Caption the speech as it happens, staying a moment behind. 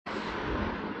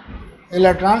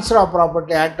இல்லை transfer of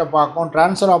property ஆக்டை பார்க்கும்.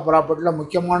 Transfer of ப்ராப்பர்ட்டியில்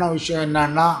முக்கியமான விஷயம்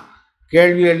என்னன்னா,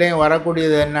 கேள்வியிலையும்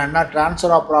வரக்கூடியது என்னன்னா,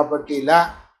 ட்ரான்ஸ்ஃபர் ஆஃப் ப்ராப்பர்ட்டியில்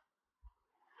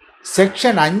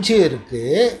செக்ஷன் 5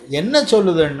 இருக்குது. என்ன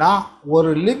சொல்லுதுன்னா, ஒரு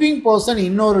லிவிங் பர்சன்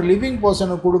இன்னொரு லிவிங்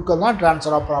பர்சனுக்கு கொடுக்க தான்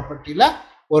ட்ரான்ஸ்ஃபர் ஆஃப் ப்ராப்பர்ட்டியில்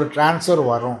ஒரு ட்ரான்ஸ்ஃபர்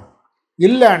வரும்.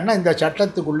 இல்லைன்னா இந்த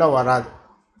சட்டத்துக்குள்ளே வராது.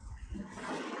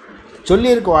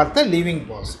 சொல்லியிருக்க வார்த்தை லிவிங்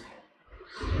பர்சன்.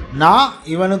 நான்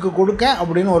இவனுக்கு கொடுக்கேன்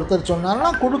அப்படின்னு ஒருத்தர்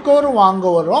சொன்னார்னா கொடுக்கவரும்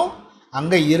வாங்கவரும்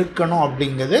அங்கே இருக்கணும்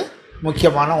அப்படிங்கிறது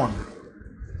முக்கியமான ஒன்று.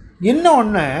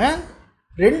 இன்னொன்று,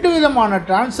 2 விதமான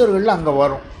ட்ரான்ஸ்ஃபர்கள் அங்கே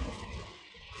வரும்.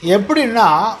 எப்படின்னா,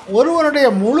 ஒருவருடைய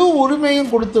முழு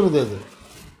உரிமையும் கொடுத்துருது.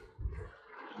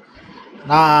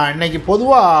 நான் இன்றைக்கி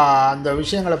பொதுவாக அந்த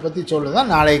விஷயங்களை பற்றி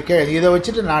சொல்லுதான். நாளைக்கு இதை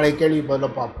வச்சுட்டு நாளைக்கு கேள்வி பதில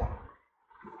பார்ப்போம்.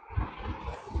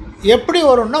 எப்படி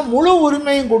வரும்னா, முழு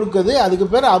உரிமையும் கொடுக்குது. அதுக்கு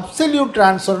பேர் அப்சல்யூட்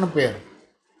ட்ரான்ஸ்ஃபர்னு பேர்.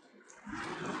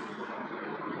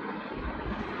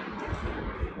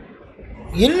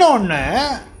 இன்னொன்று,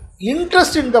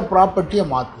 இன்ட்ரெஸ்ட் இன் த ப்ராப்பர்ட்டியை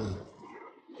மாற்றுது.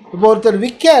 இப்போ ஒருத்தர்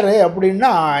விற்காரு அப்படின்னா,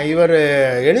 இவர்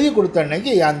எழுதி கொடுத்த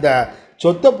அன்னைக்கு அந்த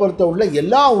சொத்தை பொறுத்த உள்ள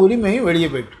எல்லா உரிமையும் வெளியே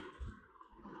போய்ட்டு,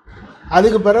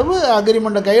 அதுக்கு பிறகு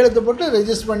அக்ரிமெண்ட்டை கையெழுத்து போட்டு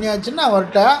ரெஜிஸ்டர் பண்ணியாச்சுன்னா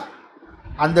அவர்கிட்ட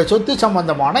அந்த சொத்து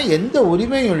சம்பந்தமான எந்த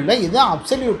உரிமையும் இல்லை. இதுதான்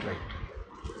அப்சல்யூட் ரைட்.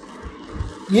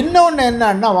 இன்னொன்று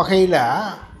என்னன்னா, வகையில்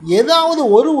ஏதாவது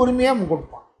ஒரு உரிமையை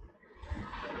கொடுப்பான்.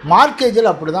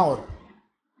 மார்க்கேஜில் அப்படி தான் வரும்.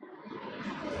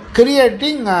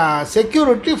 Creating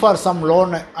security for some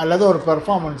loan அல்லது ஒரு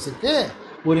பெர்ஃபார்மன்ஸுக்கு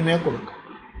உரிமையை கொடுக்கும்.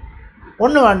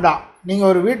 ஒன்று வேண்டாம், நீங்கள்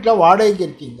ஒரு வீட்டில் வாடகைக்கு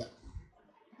இருக்கீங்க,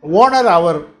 ஓனர்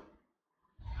அவர்.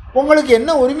 உங்களுக்கு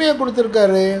என்ன உரிமையை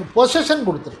கொடுத்துருக்காரு? பொசஷன்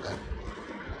கொடுத்துருக்காரு.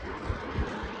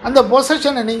 அந்த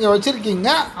பொசஷனை நீங்கள் வச்சுருக்கீங்க,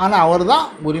 ஆனால் அவர் தான்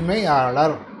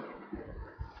உரிமையாளர்.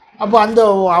 அப்போ அந்த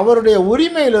அவருடைய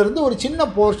உரிமையிலிருந்து ஒரு சின்ன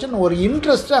போர்ஷன், ஒரு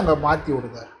இன்ட்ரெஸ்ட்டை அங்கே மாற்றி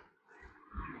விடுதார்.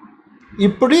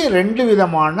 இப்படி 2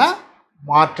 விதமான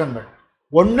மாற்றங்கள்.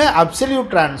 ஒன்று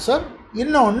அப்சல்யூட் ட்ரான்ஸ்ஃபர்,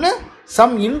 இன்னொன்று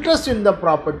some interest in the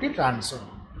property transfer.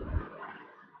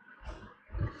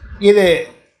 இது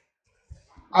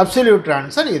அப்சல்யூட்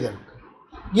ட்ரான்ஸ்ஃபர். இது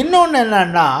இன்னொன்று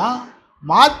என்னன்னா,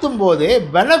 மாற்றும் போதே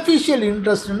பெனிஃபிஷியல்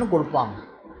இன்ட்ரெஸ்ட்னு கொடுப்பாங்க.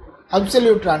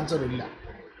 அப்சல்யூட் ட்ரான்ஸ்ஃபர் இல்லை.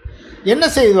 என்ன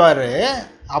செய்வார்,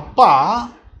 அப்பா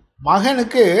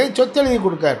மகனுக்கு சொத்து எழுதி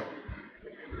கொடுக்காரு.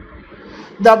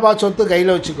 இந்தாப்பா சொத்து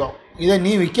கையில் வச்சுக்கோ, இதை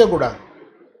நீ விற்கக்கூடாது,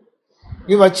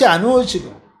 நீ வச்சு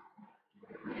அனுபவிச்சுக்கோ,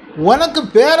 உனக்கு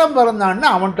பேரம் பிறந்தான்னு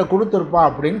அவன்கிட்ட கொடுத்துருப்பா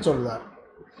அப்படின்னு சொல்லுவார்.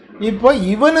 இப்போ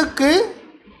இவனுக்கு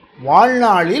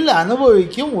வாழ்நாளில்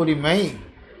அனுபவிக்கும் உரிமை.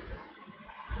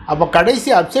 அப்போ கடைசி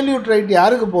அப்சல்யூட் ரைட்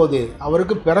யாருக்கு போகுது?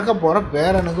 அவருக்கு பிறக்க போகிற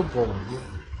பேரனுக்கு போகுது.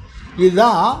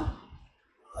 இதுதான்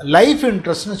லைஃப்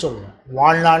இன்ட்ரெஸ்ட்னு சொல்லுவோம்.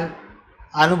 வாழ்நாள்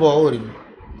அனுபவ உரிமை,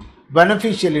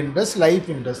 பெனிஃபிஷியல் இன்ட்ரெஸ்ட், லைஃப்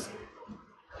இன்ட்ரெஸ்ட்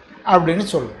அப்படின்னு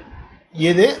சொல்லுவோம்.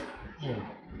 இது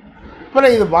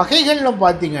அப்புறம் இது வகைகள்னு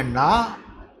பார்த்திங்கன்னா,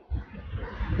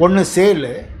 ஒன்று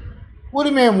சேலு,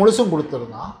 உரிமையை முழுசும்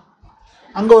கொடுத்துருந்தான்.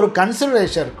 அங்கே ஒரு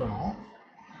கன்சிடரேஷன் இருக்கணும்.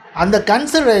 அந்த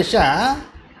கன்சிடரேஷன்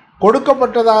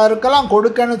கொடுக்கப்பட்டதாக இருக்கலாம்,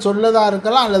 கொடுக்கன்னு சொல்லதாக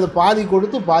இருக்கலாம், அல்லது பாதி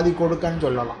கொடுத்து பாதி கொடுக்கன்னு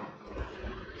சொல்லலாம்.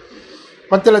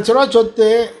 10 லட்ச ரூபா சொத்து,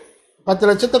 10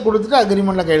 லட்சத்தை கொடுத்துட்டு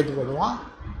அக்ரிமெண்ட்டில் கையெழுத்து போடுவான்.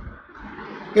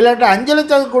 இல்லாட்டி 5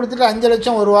 லட்சத்துக்கு கொடுத்துட்டு 5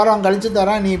 லட்சம் ஒரு வாரம் கழித்து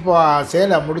தரேன், நீ இப்போ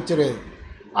சேலை முடிச்சிரு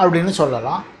அப்படின்னு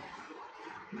சொல்லலாம்.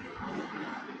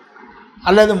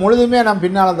 அல்லது முழுதுமே நான்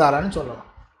பின்னால் தரேன்னு சொல்லலாம்.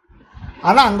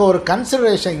 ஆனால் அங்கே ஒரு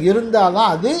கன்சிடரேஷன் இருந்தால்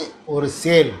தான் அது ஒரு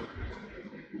சேல்.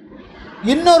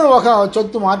 இன்னொரு வகை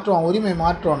சொத்து மாற்றுவோம், உரிமை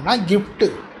மாற்றோம்னா கிஃப்ட்டு.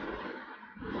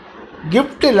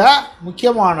 கிஃப்ட்டில்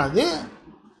முக்கியமானது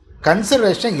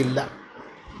கன்சிடரேஷன் இல்லை.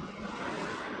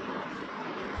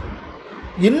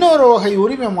 இன்னொரு வகை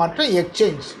உரிமை மாற்றம்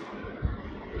எக்ஸ்சேஞ்ச்,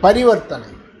 பரிவர்த்தனை.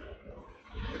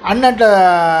 அண்ணன்ட்ட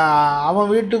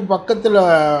அவன் வீட்டுக்கு பக்கத்தில்,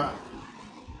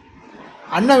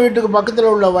 அண்ணன் வீட்டுக்கு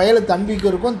பக்கத்தில் உள்ள வயல் தம்பிக்கு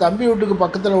இருக்கும், தம்பி வீட்டுக்கு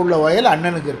பக்கத்தில் உள்ள வயல்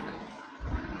அண்ணனுக்கு இருக்குது.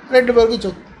 2 பேருக்கு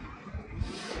சொத்து.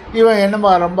 இவன் என்னப்பா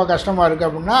ரொம்ப கஷ்டமாக இருக்குது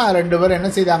அப்படின்னா 2 பேரும் என்ன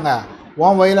செய்தாங்க,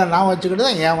 உன் வயலை நான் வச்சுக்கிட்டு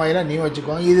தான் என் வயலை நீ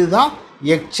வச்சுக்கோ. இதுதான்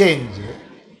எக்ஸ்சேஞ்சு.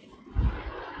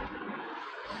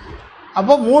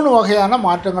 அப்போ 3 வகையான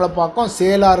மாற்றங்களை பார்க்கும்.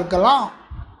 சேலாக இருக்கலாம்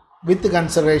வித்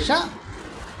கன்சிடரேஷன்,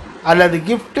 அல்லது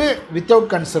கிஃப்ட்டு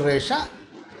வித்தவுட் கன்சிடரேஷன்.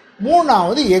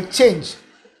 3வது exchange,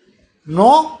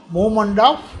 no moment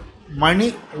of money,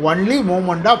 only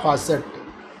moment of asset.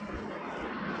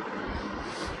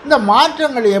 இந்த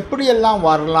மாற்றங்கள் எப்படியெல்லாம்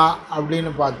வரலாம்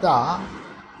அப்படின்னு பார்த்தா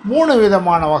 3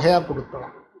 விதமான வகையாக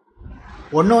கொடுக்கலாம்.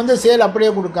 ஒன்று சேல்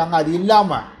அப்படியே கொடுக்காங்க, அது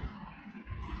இல்லாமல்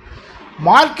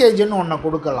மார்க்கேஜுன்னு ஒன்று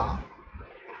கொடுக்கலாம்,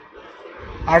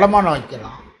 அடமானம்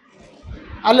வைக்கலாம்,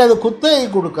 அல்லது குத்தகை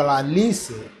கொடுக்கலாம்,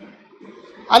 லீஸு,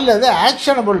 அல்லது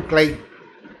ஆக்ஷனபிள் கிளைம்,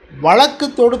 வழக்கு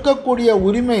தொடுக்கக்கூடிய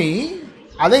உரிமை,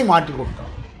 அதை மாற்றி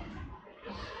கொடுக்கலாம்.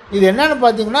 இது என்னென்னு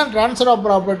பார்த்தீங்கன்னா, ட்ரான்ஸ்ஃபர் ஆஃப்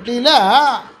ப்ராப்பர்ட்டியில்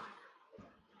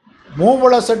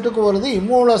மூவல் அசெட்டுக்கு வருது,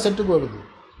 இம்மூவல் அசெட்டுக்கு வருது.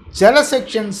 சில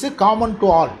செக்ஷன்ஸு காமன் டு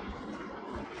ஆல்,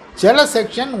 சில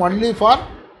section only for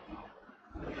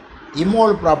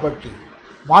இம்மூவல் property,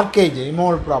 mortgage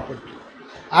இம்மூவல் property,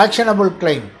 actionable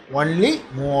claim only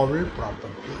movable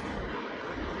property.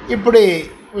 இப்படி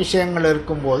விஷயங்கள்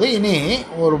இருக்கும்போது இனி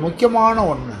ஒரு முக்கியமான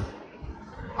ஒன்று,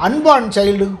 அன்பார்ன்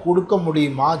சைல்டுக்கு கொடுக்க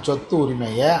முடியுமா சொத்து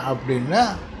உரிமையை அப்படின்னு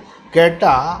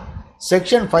கேட்டால்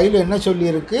செக்ஷன் 5 என்ன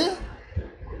சொல்லியிருக்கு?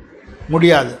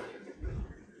 முடியாது.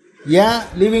 ஏன்?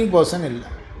 லிவிங் பர்சன் இல்லை.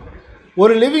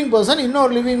 ஒரு லிவிங் பர்சன்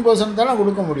இன்னொரு லிவிங் பர்சன் தானே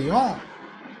கொடுக்க முடியும்.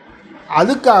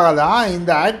 அதுக்காக தான்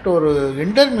இந்த ஆக்ட் ஒரு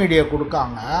இன்டர்மீடியட்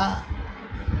கொடுக்காங்க.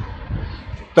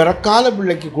 பிறக்கால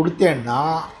பிள்ளைக்கு கொடுத்தேன்னா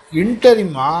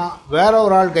இன்டரிமாக வேற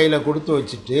ஒரு ஆள் கையில் கொடுத்து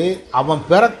வச்சுட்டு அவன்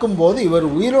பிறக்கும்போது இவர்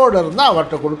உயிரோடு இருந்தால்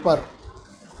அவர்கிட்ட கொடுப்பார்,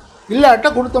 இல்லாட்ட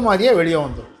கொடுத்த மாதிரியே வெளியே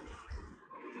வந்துடும்.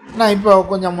 நான் இப்போ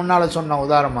கொஞ்சம் முன்னால் சொன்ன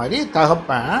உதாரணம் மாதிரி,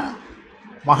 தகப்பன்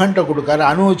மகன்கிட்ட கொடுக்காரு,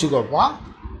 அனுபவிச்சுக்கோப்பா,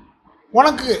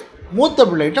 உனக்கு மூத்த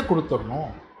பிள்ளைகிட்ட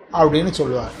கொடுத்துடணும் அப்படின்னு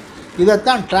சொல்லுவார்.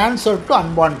 இதைத்தான் ட்ரான்ஸ்ஃபர் டு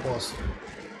அன்பார்ன் பர்சன்.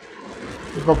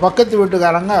 இப்போ பக்கத்து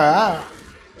வீட்டுக்காரங்க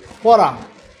போகிறாங்க,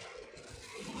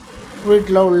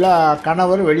 வீட்டில் உள்ள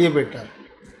கணவர் வெளியே போயிட்டார்,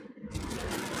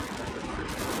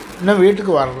 இன்னும்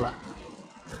வீட்டுக்கு வரல.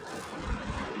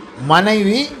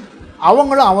 மனைவி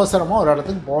அவங்களும் அவசரமாக ஒரு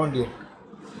இடத்துக்கு போக வேண்டியிருக்கு.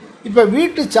 இப்போ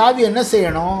வீட்டு சாவி என்ன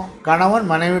செய்யணும்? கணவன்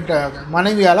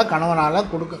மனைவியால்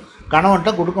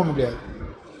கணவன்கிட்ட கொடுக்க முடியாது.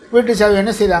 வீட்டு சாவி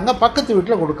என்ன செய்கிறாங்க? பக்கத்து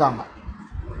வீட்டில் கொடுக்காங்க.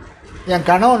 என்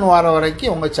கணவன் வர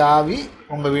வரைக்கும் உங்கள் சாவி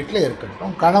உங்கள் வீட்டில்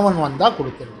இருக்கட்டும், கணவன் வந்தால்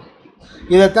கொடுத்துருங்க.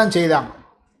 இதைத்தான் செய்தாங்க.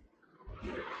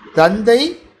 தந்தை,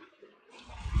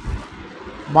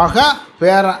 மக,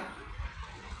 பேரன்.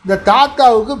 இந்த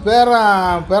தாத்தாவுக்கு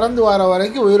பேரன் பிறந்து வர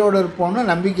வரைக்கும் உயிரோடு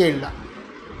இருப்போம்னு நம்பிக்கை இல்லை.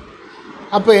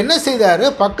 அப்போ என்ன செய்தார்?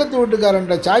 பக்கத்து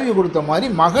வீட்டுக்காரன்ட்ட சாவி கொடுத்த மாதிரி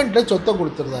மகன்கிட்ட சொத்தை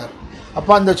கொடுத்துருந்தார்.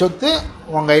 அப்போ அந்த சொத்து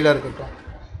உன் கையில் இருக்கட்டும்.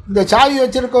 இந்த சாவி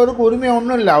வச்சுருக்கவருக்கு உரிமை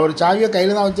ஒன்றும் இல்லை, அவர் சாவியை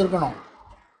கையில் தான் வச்சுருக்கணும்.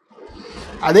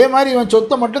 அதே மாதிரி இவன்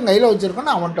சொத்தை மட்டும் கையில்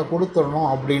வச்சுருக்கணும், அவன்கிட்ட கொடுத்துடணும்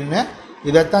அப்படின்னு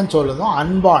இதைத்தான் சொல்லுதும்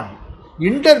அன்பான்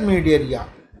இன்டர்மீடியரியா.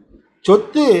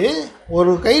 சொத்து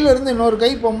ஒரு கையிலேருந்து இன்னொரு கை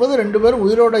போகும்போது 2 பேரும்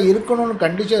உயிரோடு இருக்கணும்னு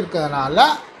கண்டிஷன் இருக்கிறதுனால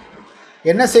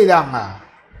என்ன செய்தாங்க?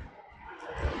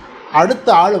 அடுத்த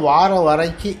ஆள் வார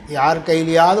வரைக்கும் யார்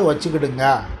கையிலையாவது வச்சுக்கிடுங்க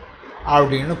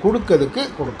அப்படின்னு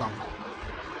கொடுக்காங்க.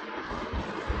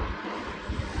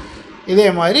 இதே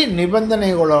மாதிரி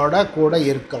நிபந்தனைகளோட கூட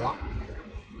இருக்கலாம்.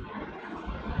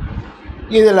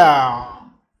 இதில்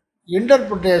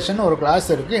இன்டர்பிரிட்டேஷன் ஒரு கிளாஸ்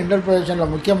இருக்குது.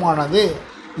 இன்டர்பிரிட்டேஷனில் முக்கியமானது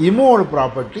இம்மூவல்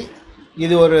ப்ராப்பர்ட்டி.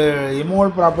 இது ஒரு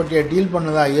இம்மூவல் ப்ராப்பர்ட்டியை டீல்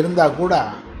பண்ணதா இருந்தால் கூட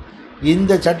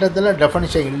இந்த சட்டத்தில்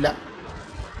டெஃபனிஷன் இல்லை.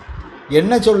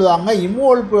 என்ன சொல்லுவாங்க?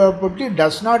 இம்மூவல் property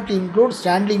does not include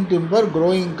standing timber,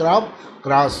 growing graph,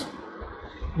 cross.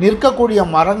 நிற்கக்கூடிய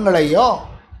மரங்களையோ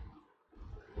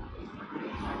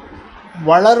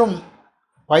வளரும்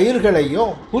பயிர்களையோ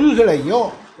புல்களையோ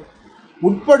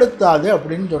உட்படுத்தாது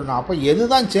அப்படின்னு சொன்னான். அப்போ எது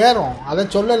தான் சேரும் அதை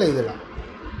சொல்லலை. இதில்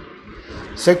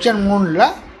section 3ல்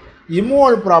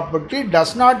இம்மூவல் property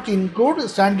does not include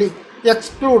standing,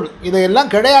 exclude,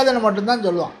 இதையெல்லாம் கிடையாதுன்னு மட்டும்தான்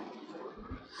சொல்லுவான்.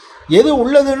 எது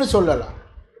உள்ளதுன்னு சொல்லலை.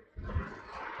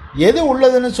 எது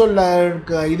உள்ளதுன்னு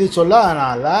இது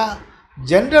சொல்லாதனால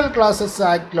ஜென்ரல் கிளாஸஸ்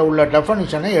ஆக்டில் உள்ள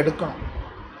டெஃபனிஷனை எடுக்கணும்.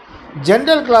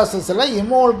 General கிளாஸஸில்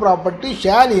இம்மூவல் property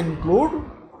shale include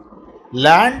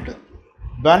land,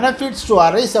 benefits to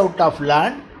arise out of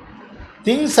land,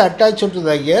 things attached to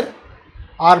the earth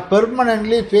or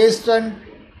permanently fastened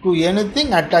to anything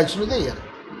attached to the earth.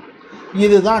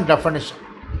 இதுதான் டெஃபனிஷன்.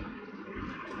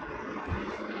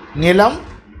 நிலம்,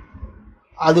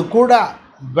 அது கூட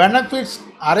benefits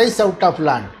arise out of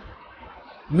land,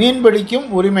 மீன்பிடிக்கும்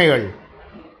உரிமைகள்,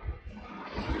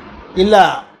 இல்லை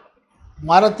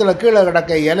மரத்தில் கீழே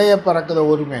கிடக்க இலையை பறக்கிற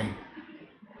உரிமை,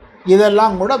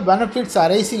 இதெல்லாம் கூட benefits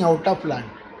arising out of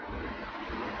land.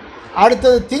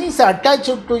 அடுத்தது திங்ஸ்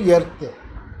அட்டாச்சு டு எர்த்து,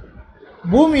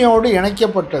 பூமியோடு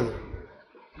இணைக்கப்பட்டது.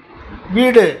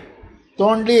 வீடு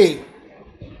தோண்டி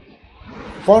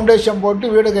ஃபவுண்டேஷன் போட்டு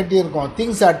வீடு கட்டியிருக்கோம்,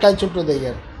 things attach to the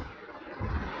earth.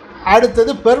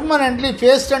 அடுத்தது permanently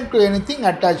ஃபேஸ்டன் to anything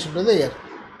attach to the earth.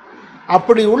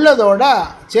 அப்படி உள்ளதோட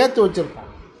சேர்த்து வச்சுருக்கோம்.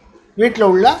 வீட்டில்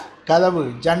உள்ள கதவு,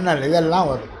 ஜன்னல் இதெல்லாம்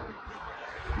வருது.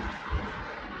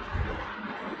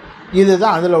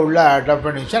 இதுதான் அதில் உள்ள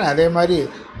டெஃபனிஷன். அதே மாதிரி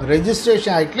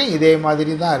ரெஜிஸ்ட்ரேஷன் ஆக்ட்லேயும் இதே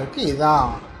மாதிரி தான் இருக்குது.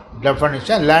 இதுதான்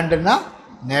டெஃபனிஷன். லேண்டுனா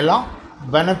நிலம்,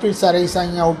 பெனிஃபிட்ஸ்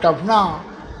அரைசிங் அவுட் ஆஃப்னா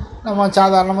நம்ம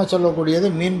சாதாரணமாக சொல்லக்கூடியது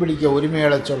மீன்பிடிக்க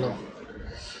உரிமைகளை சொல்லுவோம்.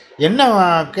 என்ன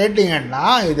கேட்டிங்கன்னா,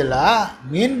 இதில்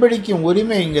மீன்பிடிக்கும்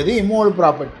உரிமைங்கிறது இம்மூவல்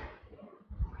ப்ராப்பர்ட்டி.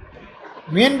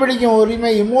 மீன்பிடிக்கும்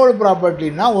உரிமை இம்மூவல்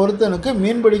ப்ராப்பர்ட்டின்னா, ஒருத்தனுக்கு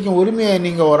மீன்பிடிக்கும் உரிமையை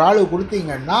நீங்கள் ஒரு ஆளுக்கு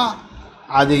கொடுத்தீங்கன்னா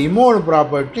அது இம்மூவல்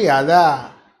ப்ராப்பர்ட்டி. அதை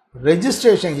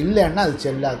ரெஜிஸ்ட்ரேஷன் இல்லைன்னா அது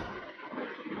செல்லாது.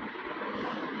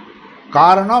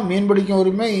 காரணம், மீன்பிடிக்கும்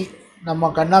உரிமை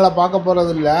நம்ம கண்ணால் பார்க்க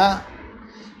போகிறதில்ல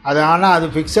அது. ஆனால் அது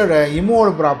ஃபிக்ஸடு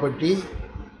இம்மூவல் ப்ராப்பர்ட்டி.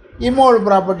 இம்மூவல்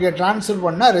ப்ராப்பர்ட்டியை ட்ரான்ஸ்ஃபர்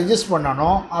பண்ணால் ரெஜிஸ்டர்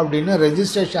பண்ணணும் அப்படின்னு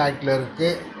ரெஜிஸ்ட்ரேஷன் ஆக்டில்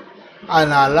இருக்குது.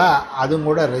 அதனால் அதுவும்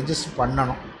கூட ரெஜிஸ்டர்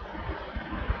பண்ணணும்.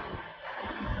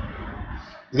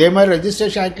 இதே மாதிரி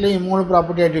ரெஜிஸ்ட்ரேஷன் ஆக்ட்லேயும் இம்மூவல்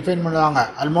ப்ராப்பர்ட்டியை டிஃபைன் பண்ணுவாங்க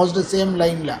ஆல்மோஸ்ட் சேம்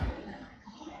லைனில்.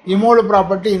 இம்மூவல்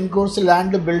property includes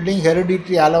land, building,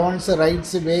 hereditary allowance,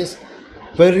 rights, ways,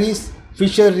 ferries,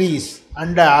 fisheries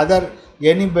and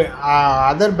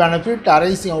other benefit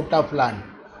arising out of land,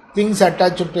 things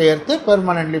attached to earth,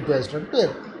 permanently placed to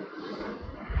earth.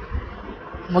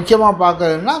 முக்கியமாக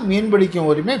பார்க்குறதுன்னா மீன்பிடிக்கும்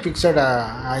உரிமை ஃபிக்ஸடு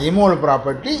இம்மூவல்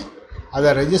ப்ராப்பர்ட்டி, அதை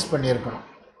register பண்ணியிருக்கணும்.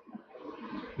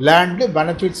 Land,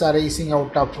 benefits arising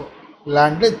out of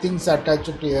land, things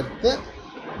attach to earth.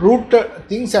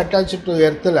 Things attach to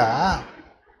எர்த்தில்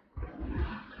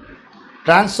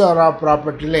transfer of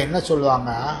ப்ராப்பர்ட்டியில் என்ன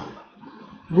சொல்லுவாங்க,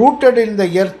 rooted இன் த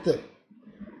earth,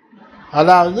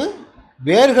 அதாவது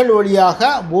வேர்கள் வழியாக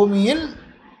பூமியில்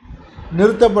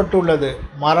நிறுத்தப்பட்டுள்ளது.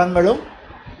 மரங்களும்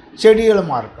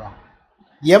செடிகளுமாக இருக்கலாம்.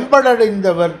 எம்படட் இன் த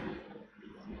எர்த்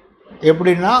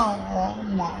எப்படின்னா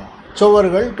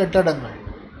சுவர்கள், கட்டடங்கள்.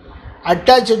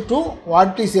 Attach to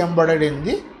what is embedded in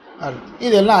the earth.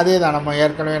 இதெல்லாம் அதே தான், நம்ம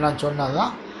ஏற்கனவே நான் சொன்னது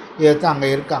தான். இதைத்தான் அங்கே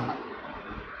இருக்காங்க.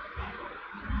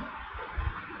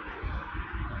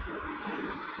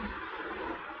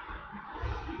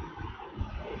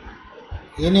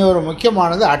 இனி ஒரு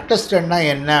முக்கியமானது அட்டஸ்டட்னா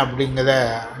என்ன அப்படிங்கிறத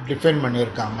டிஃபைன்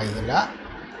பண்ணியிருக்காங்க. இதில்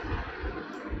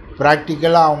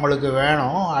ப்ராக்டிக்கலாக அவங்களுக்கு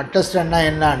வேணும். அட்டஸ்டட்னா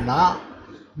என்னன்னா,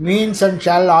 means and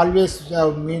shawl always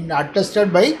mean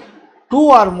attested by 2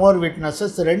 or more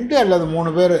witnesses. 2 அல்லது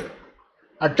 3 பேர்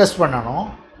அட்டஸ்ட் பண்ணணும்.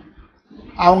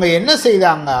 அவங்க என்ன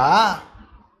செய்தாங்க,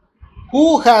 who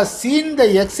has seen the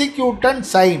executant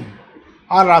sign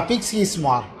or affix his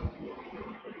mark.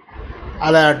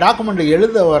 அதை டாக்குமெண்ட்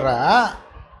எழுத வர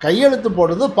கையெழுத்து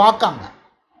போடுறது பார்க்காங்க.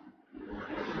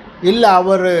 இல்லை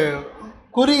அவர்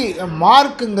குறி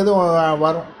மார்க்குங்கிறது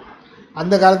வரும்.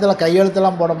 அந்த காலத்தில்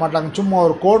கையெழுத்தெல்லாம் போட மாட்டாங்க, சும்மா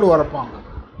ஒரு கோடு வரைப்பாங்க.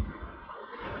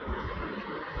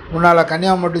 முன்னால்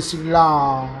கன்னியாகுமரி டிஸ்ட்ரிக்ட்லாம்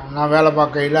நான் வேலை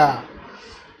பார்க்கையில்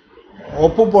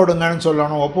ஒப்பு போடுங்கன்னு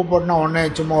சொல்லணும். ஒப்பு போட்டுனா உடனே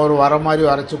சும்மா ஒரு வர மாதிரி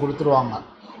வரைச்சி கொடுத்துருவாங்க.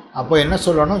 அப்போ என்ன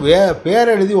சொல்லணும்,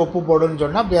 பேர் எழுதி ஒப்பு போடுன்னு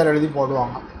சொன்னால் பேர் எழுதி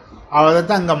போடுவாங்க. அதை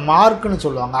தான் இங்கே மார்க்குன்னு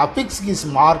சொல்லுவாங்க. Affix is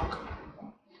mark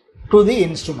to the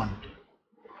instrument.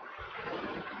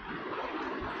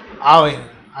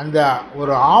 அந்த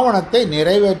ஒரு ஆவணத்தை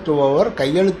நிறைவேற்றுபவர்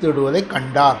கையெழுத்திடுவதை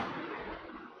கண்டார்,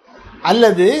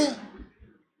 அல்லது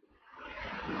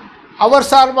அவர்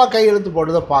சார்பாக கையெழுத்து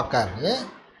போடுறதை பார்க்காரு,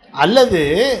 அல்லது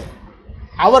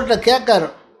அவர்கிட்ட கேட்காரு,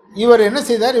 இவர் என்ன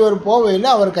செய்தார், இவர்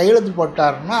போவையில் அவர் கையெழுத்து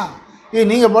போட்டார்னா இது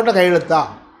நீங்கள் போட்ட கையெழுத்தா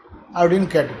அப்படின்னு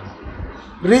கேட்டுக்கணும்.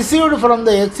 received from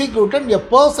the executant a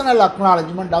personal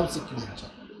acknowledgement of signature.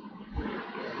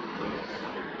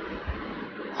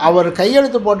 அவர்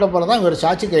கையெழுத்து போட்ட பிறகு தான் இவர்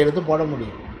சாட்சி கையெழுத்து போட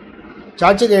முடியும்.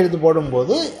 சாட்சி கையெழுத்து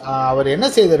போடும்போது அவர் என்ன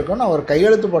செய்திருக்கணும், அவர்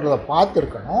கையெழுத்து போட்டதை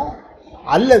பார்த்துருக்கணும்,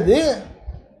 அல்லது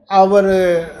அவர்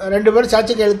 2 பேர்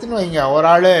சாட்சி கையெழுத்துன்னு வைங்க. ஒரு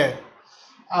ஆள்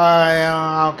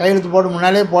கையெழுத்து போட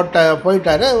முன்னாலே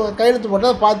போயிட்டார், கையெழுத்து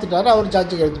போட்டதை பார்த்துட்டாரு, அவர்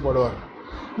சாட்சி கையெழுத்து போடுவார்.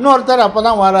 இன்னொருத்தர் அப்போ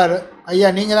தான் வராரு, ஐயா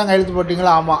நீங்கள் தான் கையெழுத்து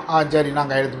போட்டிங்களா? ஆமாம். சரி,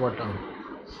 நான் கையெழுத்து போட்டேன்.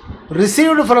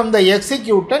 Received from the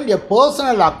எக்ஸிக்யூட்டன்ட் a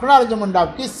personal acknowledgement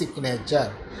of the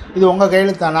signature. இது உங்கள்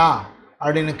கையெழுத்தானா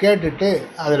அப்படின்னு கேட்டுட்டு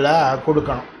அதில்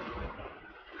கொடுக்கணும்.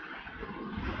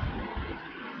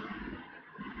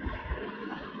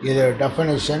 இது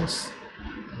டெஃபினிஷன்ஸ்,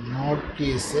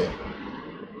 நோட்டீஸு.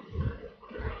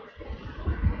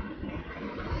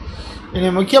 இனி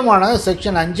முக்கியமான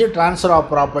செக்ஷன் 5 ட்ரான்ஸ்ஃபர்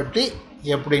ஆஃப் ப்ராப்பர்ட்டி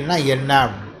எப்படின்னா என்ன.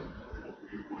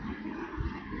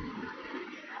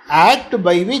 Act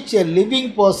by which a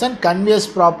living person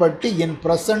conveys property in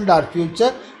present R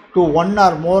future to 1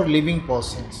 or more living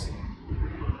persons.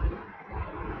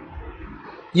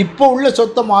 இப்போ உள்ள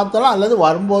சொத்தை மாற்றலாம், அல்லது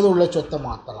வரும்போது உள்ள சொத்தை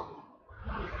மாற்றலாம்.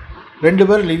 2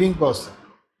 பேர் living person,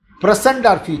 present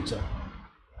R future.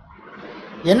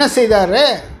 என்ன செய்தார்,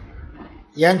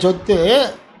 என் சொத்து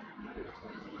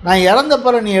நான் இறந்த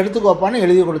பிறகு நீ எடுத்துக்கோப்பான்னு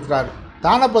எழுதி கொடுத்துட்டாரு.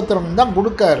 தானப்பத்திரம் தான்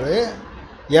கொடுக்காரு.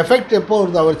 எஃபெக்ட் எப்போ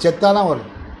வருது, அவர் செத்தாக தான் வருது.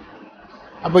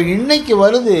 அப்போ இன்றைக்கி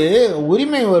வருது,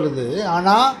 உரிமை வருது,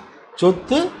 ஆனால்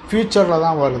சொத்து ஃப்யூச்சரில்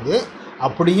தான் வருது.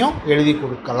 அப்படியும் எழுதி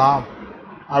கொடுக்கலாம்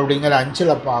அப்படிங்கிற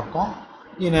 5 பார்க்கும்.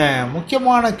 இது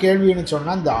முக்கியமான கேள்வின்னு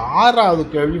சொன்னால் இந்த 6வது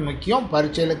கேள்வி முக்கியம்,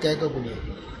 பரீட்சையில் கேட்கக்கூடியது.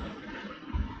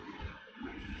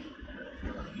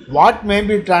 வாட் மே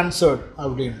பி ட்ரான்ஸ்ஃபர்ட்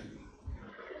அப்படின்னு,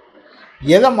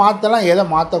 எதை மாற்றலாம் எதை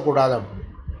மாற்றக்கூடாது அப்படின்னு.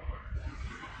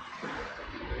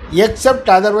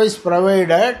 எக்ஸப்ட் அதர்வைஸ்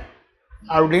ப்ரொவைடட்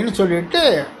அப்படின்னு சொல்லிட்டு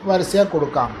வரிசையாக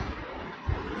கொடுக்காங்க.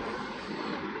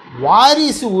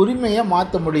 வாரிசு உரிமையை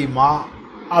மாற்ற முடியுமா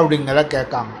அப்படிங்கிறத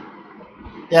கேட்காங்க.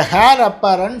 A heir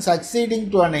apparent succeeding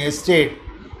to an estate,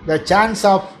 the chance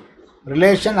of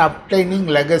relation obtaining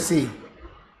legacy,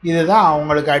 இதுதான்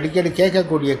அவங்களுக்கு அடிக்கடி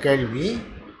கேட்கக்கூடிய கேள்வி.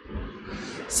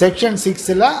 செக்ஷன்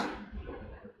 6ல்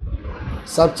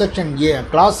சப்செக்ஷன் ஏ,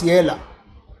 கிளாஸ் ஏல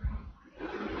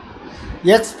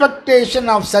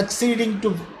expectation of succeeding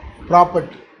to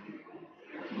property.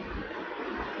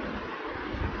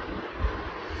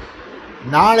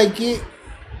 நாளைக்கு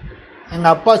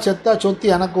எங்கள் அப்பா செத்தா சொத்து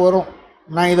எனக்கு வரும்,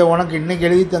 நான் இதை உனக்கு இன்றைக்கி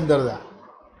எழுதி தந்துடுறேன்,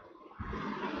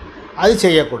 அது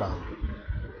செய்யக்கூடாது.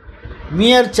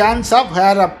 மியர் chance of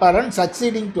hair apparent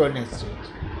succeeding to an estate.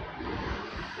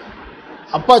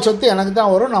 அப்பா சொத்து எனக்கு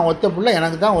தான் வரும், நான் ஒத்த பிள்ளை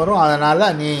எனக்கு தான் வரும், அதனால்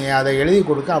நீ அதை எழுதி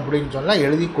கொடுக்க அப்படின்னு சொன்னால்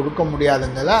எழுதி கொடுக்க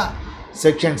முடியாதுங்கதா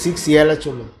செக்ஷன் 6A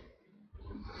சொல்லுது.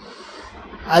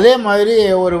 அதே மாதிரி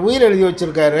ஒரு உயிர் எழுதி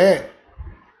வச்சுருக்காரு,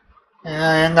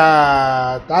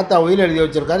 எங்கள் தாத்தா உயிர் எழுதி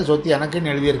வச்சுருக்காரு, சொத்து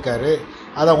எனக்குன்னு எழுதியிருக்காரு,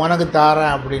 அதை உனக்கு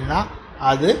தாரேன் அப்படின்னா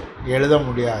அது எழுத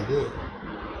முடியாது.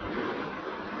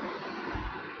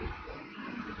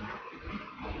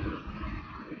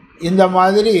 இந்த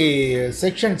மாதிரி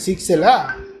செக்ஷன் 6ல்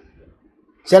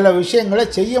சில விஷயங்களை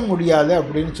செய்ய முடியாது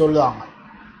அப்படின்னு சொல்லுவாங்க.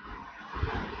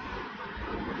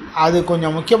 அது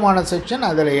கொஞ்சம் முக்கியமான செக்ஷன்,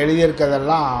 அதில்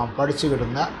எழுதியிருக்கிறதெல்லாம்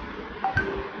படிச்சுக்கிடுங்க.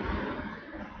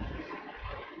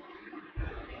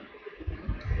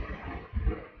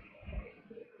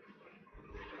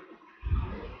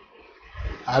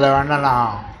 அதை வேணால்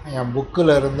நான் என்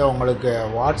புக்கில் இருந்து உங்களுக்கு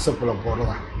வாட்ஸ்அப்பில்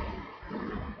போடுவேன்.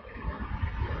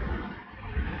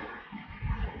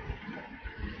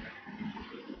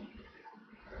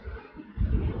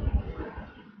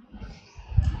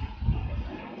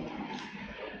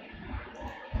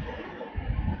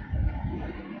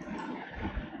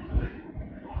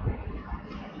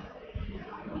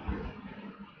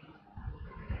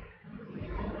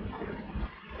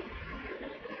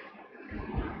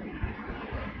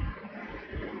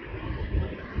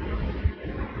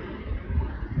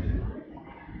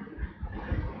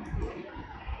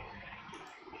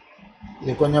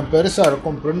 இது கொஞ்சம் பெருசாக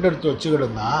இருக்கும், பிரிண்ட் எடுத்து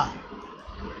வச்சுக்கிடுங்க.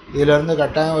 இதிலேருந்து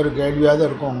கட்டாயம் ஒரு கேள்வியாவது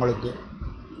இருக்கும் உங்களுக்கு.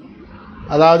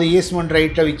 அதாவது ஈஸ்மெண்ட்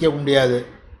ரைட்டை விற்க முடியாது.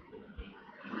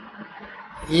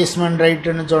 ஈஸ்மெண்ட்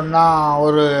ரைட்டுன்னு சொன்னால்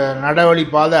ஒரு நடவழி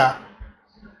பாதை,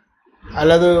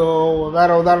 அல்லது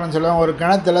வேறு உதாரணம் சொல்லுவாங்க, ஒரு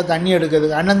கிணத்துல தண்ணி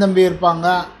எடுக்கிறதுக்கு அண்ணன் தம்பி இருப்பாங்க.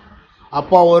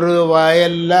 அப்பா ஒரு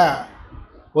வயலில்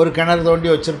ஒரு கிணறு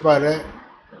தோண்டி வச்சுருப்பார்,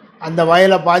 அந்த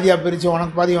வயலை பாதியாக பிரித்து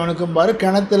உனக்கு பாதி உனக்கும் பாரு,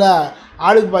 கிணத்துல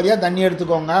ஆளுக்கு பாதியாக தண்ணி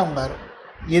எடுத்துக்கோங்க உங்கார்.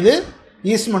 இது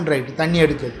ஈஸ்மெண்ட் ரைட்டு, தண்ணி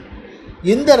எடுக்குது.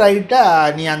 இந்த ரைட்டை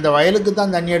நீ அந்த வயலுக்கு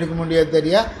தான் தண்ணி எடுக்க முடியாது,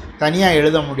 தனியாக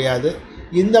எழுத முடியாது.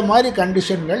 இந்த மாதிரி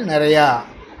கண்டிஷன்கள் நிறையா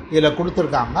இதில்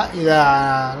கொடுத்துருக்காங்க. இதை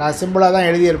நான் சிம்பிளாக தான்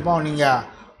எழுதியிருப்போம், நீங்கள்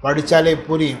படித்தாலே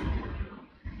புரியும்.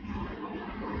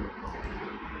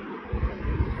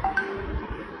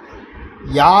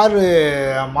 யார்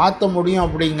மாற்ற முடியும்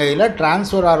அப்படிங்கிறதில்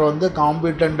டிரான்ஸ்ஃபரார்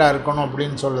காம்பிட்டண்ட்டாக இருக்கணும்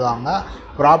அப்படின்னு சொல்லுவாங்க.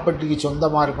 ப்ராப்பர்ட்டிக்கு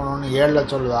சொந்தமாக இருக்கணும்னு 7ல்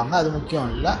சொல்லுவாங்க. அது முக்கியம்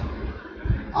இல்லை.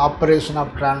 ஆப்ரேஷன்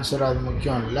ஆஃப் ட்ரான்ஸ்ஃபர் அது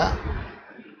முக்கியம் இல்லை.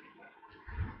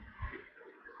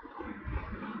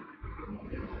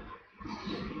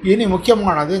 இனி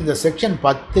முக்கியமானது இந்த செக்ஷன்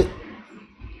 10.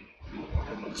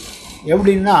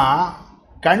 எப்படின்னா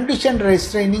கண்டிஷன்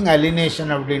ரெஸ்ட்ரைனிங்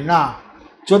அலினேஷன் அப்படின்னா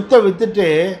சொத்தை விற்றுட்டு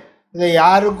இதை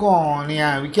யாருக்கும் நீ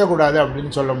விற்கக்கூடாது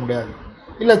அப்படின்னு சொல்ல முடியாது.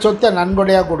 இல்லை சொத்தை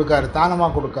நன்கொடையாக கொடுக்காரு,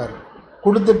 தானமாக கொடுக்காரு,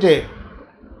 கொடுத்துட்டு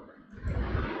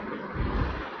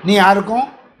நீ யாருக்கும்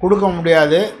கொடுக்க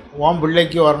முடியாது, உன்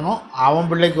பிள்ளைக்கு வரணும், அவன்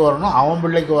பிள்ளைக்கு வரணும், அவன்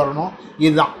பிள்ளைக்கு வரணும்,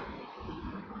 இதுதான்.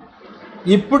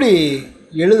 இப்படி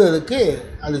எழுதுறதுக்கு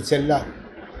அது செல்லாது.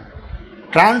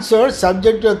 Transfer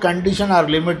subject to condition R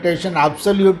limitation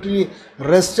absolutely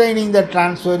restraining the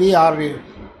ட்ரான்ஸ்ஃபரி or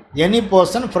any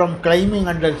person from climbing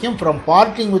under him from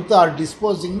partying with R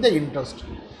disposing the interest.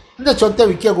 இந்த சொத்தை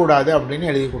விற்கக்கூடாது அப்படின்னு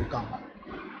எழுதி கொடுக்காங்க.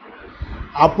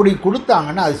 அப்படி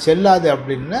கொடுத்தாங்கன்னா அது செல்லாது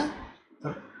அப்படின்னு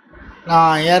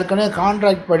நான் ஏற்கனவே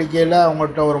கான்ட்ராக்ட் படிக்கையில்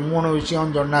அவங்கள்ட்ட ஒரு 3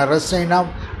 விஷயம் சொன்னேன். ரெஸ்ட்ரைன்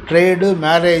ஆஃப் ட்ரேடு,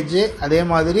 மேரேஜு, அதே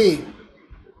மாதிரி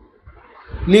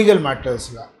லீகல்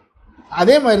மேட்டர்ஸில்.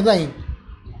 அதே மாதிரி தான்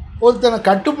ஒருத்தனை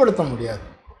கட்டுப்படுத்த முடியாது.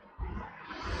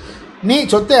 நீ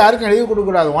சொத்தை யாருக்கும் எழுதி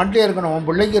கொடுக்கக்கூடாது, ஒன்றியே இருக்கணும், உன்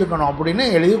பிள்ளைக்கு இருக்கணும் அப்படின்னு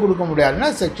எழுதி கொடுக்க முடியாதுன்னா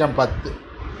செக்ஷன் 10.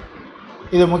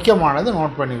 இது முக்கியமானது,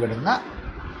 நோட் பண்ணிக்கிடுங்க.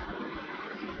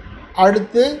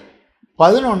 அடுத்து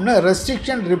 11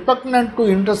 ரெஸ்ட்ரிக்ஷன் ரிபக்னன்ட் டு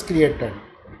இன்ட்ரெஸ்ட் கிரியேட்டட்.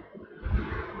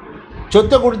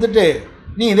 சொத்தை கொடுத்துட்டு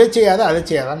நீ இதை செய்யாத அதை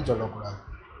செய்யாதான்னு சொல்லக்கூடாது.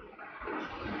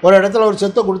 ஒரு இடத்துல ஒரு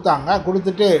சொத்தை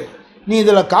கொடுத்துட்டு நீ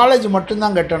இதில் காலேஜ்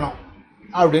மட்டும்தான் கட்டணும்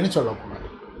அப்படின்னு சொல்லக்கூடாது.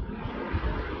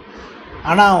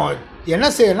 ஆனால் என்ன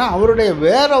செய்யணும், அவருடைய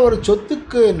வேற ஒரு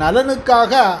சொத்துக்கு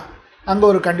நலனுக்காக அங்கே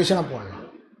ஒரு கண்டிஷனை போடலாம்.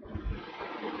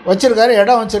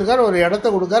 இடம் வச்சுருக்காரு, ஒரு இடத்த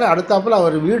கொடுக்காரு, அடுத்தாப்பில்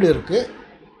அவர் வீடு இருக்குது,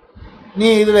 நீ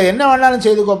இதில் என்ன வேணாலும்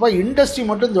செய்துக்கோப்பா, இண்டஸ்ட்ரி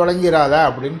மட்டும் தொடங்கிறாத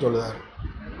அப்படின்னு சொல்லுவார்.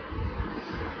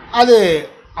 அது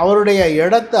அவருடைய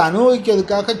இடத்தை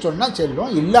அனுபவிக்கிறதுக்காக சொன்னால்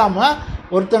செல்லும். இல்லாமல்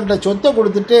ஒருத்தன்கிட்ட சொத்தை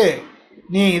கொடுத்துட்டு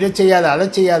நீ இதை செய்யாத அதை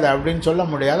செய்யாத அப்படின்னு சொல்ல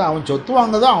முடியாது. அவன் சொத்து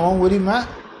வாங்குதோ அவன் உரிமை,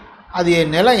 அது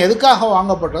நிலம் எதுக்காக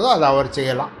வாங்கப்பட்டதோ அதை அவர்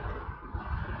செய்யலாம்.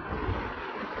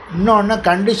 இன்னொன்று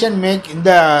கண்டிஷன்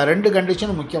இந்த 2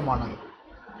 கண்டிஷனும் முக்கியமானது.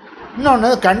 இன்னொன்று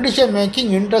condition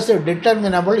making interest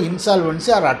டிட்டர்மினபிள்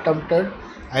insolvency R attempted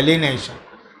அலினேஷன்.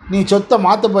 நீ சொத்தை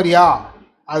மாற்ற போறியா,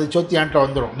 அது சொத்து என்கிட்ட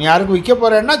வந்துடும். நீ யாருக்கு விற்க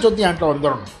போகிறேன்னா சொத்து என்கிட்ட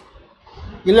வந்துடணும்.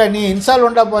 இல்லை நீ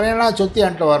இன்சால்வெண்ட்டாக போகிறேன்னா சொத்து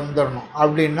என்கிட்ட வந்துடணும்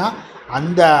அப்படின்னா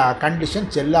அந்த கண்டிஷன்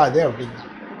செல்லாது அப்படிங்க.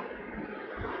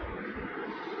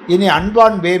 இனி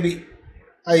அன்பார்ன் பேபி,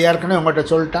 அது ஏற்கனவே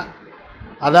உங்கள்கிட்ட சொல்லிட்டேன்.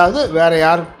 அதாவது வேறு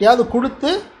யார்கிட்டையாவது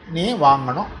கொடுத்து நீ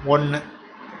வாங்கணும். 1.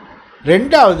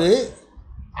 2வது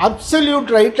அப்சல்யூட்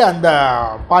ரைட்டு அந்த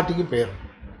பார்ட்டிக்கு போயிடும்.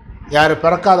 யார்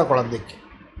பிறக்காத குழந்தைக்கு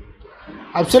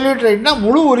அப்சல்யூட் ரைட்னா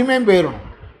முழு உரிமையும் போயிடணும்.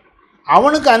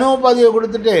 அவனுக்கு அனுபவப்பாத்தியை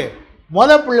கொடுத்துட்டு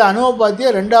பிள்ளை அனுபவப்பாத்தியை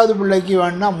 2வது பிள்ளைக்கு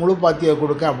வேணுன்னா முழு பாத்தியை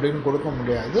கொடுக்க அப்படின்னு கொடுக்க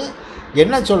முடியாது.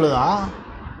 என்ன சொல்லுதான்,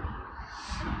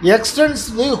 extends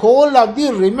the whole of the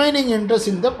remaining interest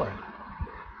in the party.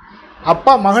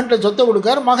 அப்பா மகன்கிட்ட சொத்தை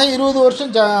கொடுக்காரு, மகன் 20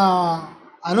 வருஷம்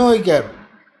அனுபவிக்கார்.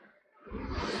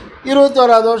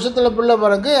 21வது வருஷத்தில் பிள்ளை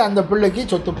பிறகு அந்த பிள்ளைக்கு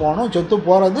சொத்து போகணும். சொத்து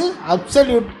போகிறது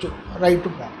அப்சல்யூட் ரைட்டு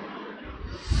போகணும்.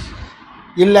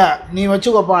 இல்லை நீ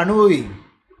வச்சுக்கோப்பா அனுபவி,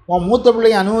 உன் மூத்த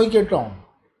பிள்ளையை அனுபவிக்கட்டும்,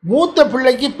 மூத்த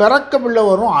பிள்ளைக்கு பிறக்க பிள்ளை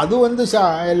வரும், அது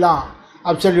எல்லாம்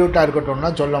அப்சல்யூட்டாக இருக்கட்டும்னா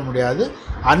சொல்ல முடியாது.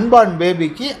 அன்பார்ன்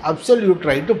பேபிக்கு அப்சல்யூட்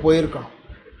ரைட்டு போயிருக்கணும்.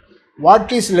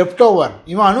 வாட் இஸ் லெஃப்ட் ஓவர்,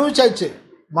 இவன் அனுபவிச்சாச்சு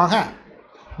மகன்,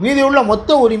 மீதி உள்ள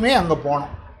மொத்த உரிமை அங்கே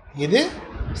போகணும். இது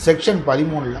செக்ஷன்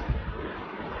 13.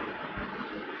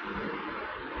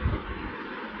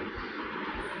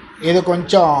 இது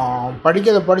கொஞ்சம்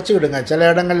படிச்சுக்கிடுங்க. சில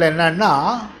இடங்களில் என்னன்னா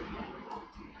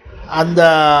அந்த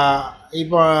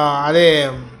இப்போ அதே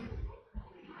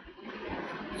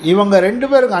இவங்க 2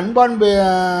 பேருக்கு அன்பார்ன்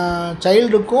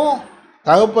சைல்டுக்கும்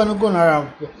தகப்பனுக்கும்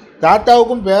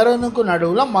தாத்தாவுக்கும் பேரனுக்கும்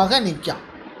நடுவில் மகன் நிற்கான்.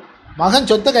 மகன்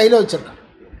சொத்தை கையில் வச்சுருக்கான்,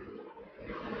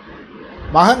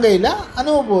 மகன் கையில்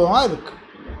அனுபவமாக இருக்கு.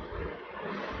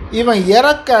 இவன்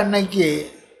இறக்க அன்னைக்கு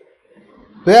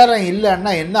பேரன்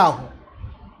இல்லைன்னா என்ன ஆகும்,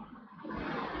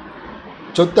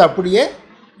 சொத்து அப்படியே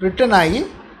ரிட்டன் ஆகி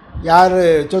யார்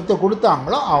சொத்தை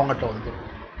கொடுத்தாங்களோ அவங்ககிட்ட வந்துடும்.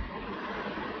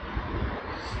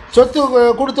 சொத்து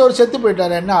கொடுத்தவர் செத்து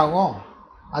போயிட்டார், என்ன ஆகும்,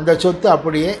 அந்த சொத்து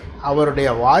அப்படியே அவருடைய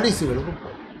வாரிசுகளுக்கு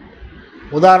போகும்.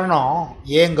 உதாரணம்,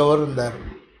 ஏங்கவர் இருந்தார்,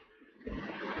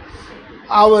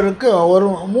 அவருக்கு ஒரு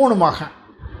 3 மகன்,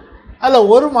 அதில்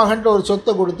ஒரு மகன்கிட்ட ஒரு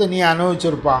சொத்தை கொடுத்து நீ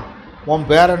அனுபவிச்சிருப்பான் உன்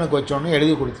பேரனுக்கு வச்சோன்னு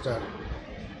எழுதி கொடுத்துட்டார்.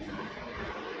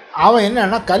 அவன்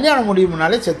என்னன்னா கல்யாணம்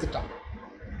முடியும்னாலே செத்துட்டான்.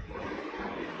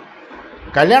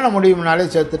 கல்யாணம் முடியும்னாலே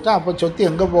செத்துட்டான். அப்போ சொத்து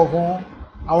எங்கே போகும்,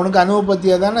 அவனுக்கு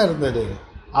அனுபவத்தியாக தானே இருந்தது.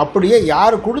 அப்படியே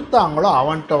யார் கொடுத்தாங்களோ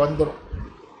அவன்கிட்ட வந்துடும்,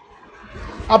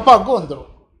 அப்பாவுக்கு வந்துடும்.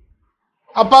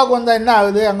 அப்பாவுக்கு வந்தால் என்ன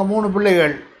ஆகுது, அங்கே 3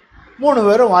 பிள்ளைகள், 3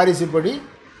 பேரும் வாரிசுப்படி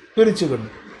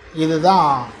பிரிச்சுக்கணும். இதுதான்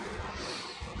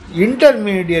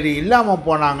இன்டர்மீடியரி இல்லாமல்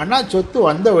போனாங்கன்னா சொத்து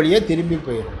வந்த வழியே திரும்பி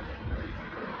போயிடும்.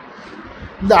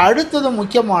 இந்த அடுத்தது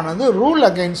முக்கியமானது ரூல்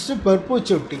அகைன்ஸ்ட்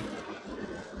பெர்பூச்சுவிட்டி.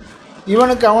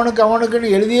 இவனுக்கு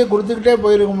அவனுக்குன்னு எழுதியே கொடுத்துக்கிட்டே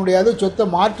போயிருக்க முடியாது. சொத்தை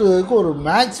மாற்றுவதற்கு ஒரு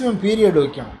மேக்ஸிமம் பீரியட்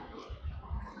வைக்கணும்.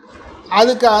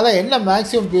 அதுக்காக என்ன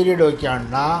மேக்ஸிமம் பீரியட்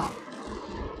வைக்கணும்னா,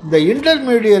 இந்த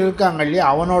இன்டர்மீடியட் இருக்காங்க இல்லையா,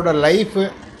 அவனோட லைஃபு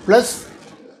ப்ளஸ்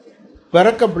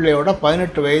பிறக்க பிள்ளையோட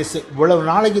 18 வயசு, இவ்வளவு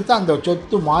நாளைக்கு தான் அந்த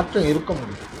சொத்து மாற்றம் இருக்க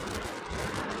முடியும்.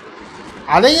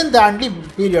 அதையும் தாண்டி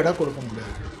பீரியடாக கொடுக்க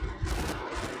முடியாது.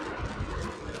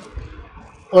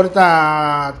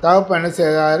 ஒருத்தன் தகப்பன் என்ன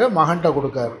செய்தார், மகன்கிட்ட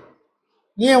கொடுக்காரு,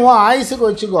 நீ உன் ஆயுசுக்கு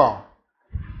வச்சுக்கோ,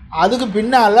 அதுக்கு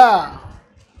பின்னால்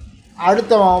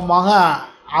அடுத்த மகன்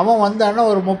அவன் வந்தான்னா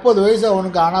ஒரு 30 வயசு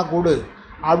அவனுக்கு ஆனால் கொடு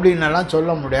அப்படின்னெல்லாம்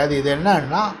சொல்ல முடியாது. இது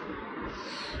என்னன்னா,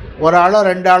 ஒரு ஆளோ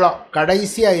 2 ஆளோ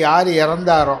கடைசியாக யார்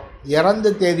இறந்தாரோ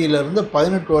இறந்த தேதியிலேருந்து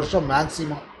 18 வருஷம்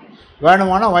மேக்சிமம்,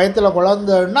 வேணுமானா வயத்தில்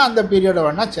குழந்தைன்னா அந்த பீரியடை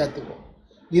வேணால் சேர்த்துக்கும்.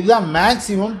 இதுதான்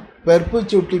மேக்சிமம்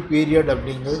பெர்பச்சுவிட்டி பீரியட்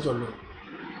அப்படிங்கிறது சொல்லுவோம்.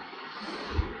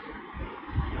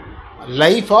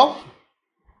 லைஃப் ஆஃப்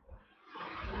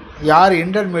யார்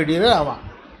இன்டர்மீடியட் அவன்.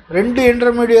 2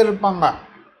 இன்டர்மீடியட் இருப்பாங்க.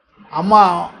 அம்மா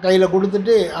கையில்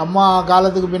கொடுத்துட்டு அம்மா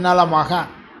காலத்துக்கு பின்னால்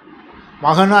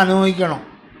மகனும் அனுபவிக்கணும்,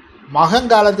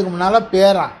 மகன் காலத்துக்கு முன்னால்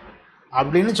பேரன்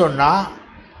அப்படின்னு சொன்னால்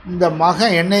இந்த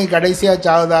மகன் என்னை கடைசியாக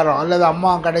சாகுதாரோ அல்லது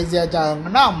அம்மா கடைசியாக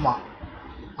சாகுங்கன்னா அம்மா.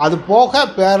 அது போக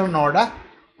பேரனோட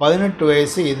 18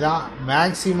 வயசு, இதுதான்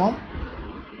மேக்சிமம்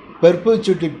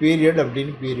பெர்பச்சுவிட்டி பீரியட்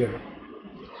அப்படின்னு period.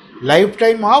 Life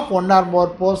time of one R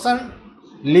more person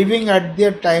living at the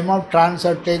time of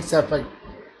transfer tax effect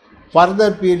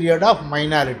further period of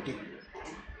minority.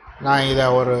 நான் இதை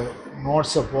ஒரு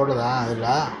நோட்ஸை போடுதேன். அதில்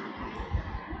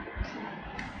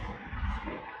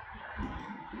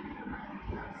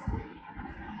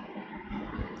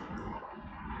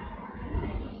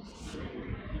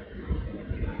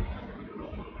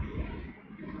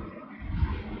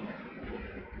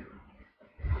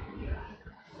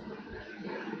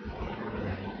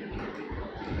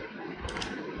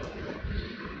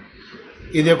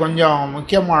இது கொஞ்சம்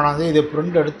முக்கியமானது. இது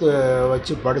பிரிண்ட் எடுத்து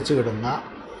வச்சு படிச்சுக்கிடுங்க.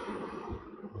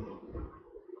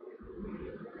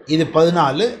 இது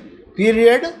 14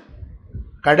 பீரியட்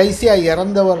கடைசியாக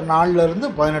இறந்தவர் நாள்லேருந்து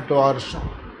 18 வருஷம்.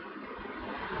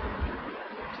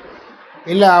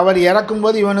 இல்லை அவர்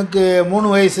இறக்கும்போது இவனுக்கு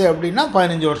 3 வயசு அப்படின்னா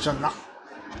 15 வருஷம்தான்.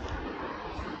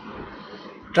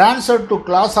 Transfer to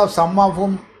class of some of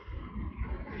ஹூம்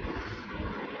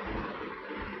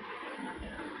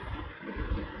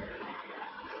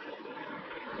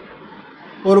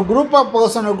ஒரு குரூப் ஆஃப்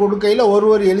பர்சனை கொடுக்கையில்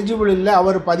ஒருவர் எலிஜிபிள் இல்லை,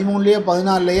 அவர் 13லேயே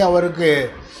 14லேயே அவருக்கு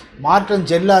மாற்றம்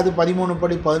செல்லாது, 13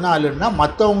 படி 14ன்னா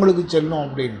மற்றவங்களுக்கு செல்லும்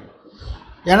அப்படின்னு.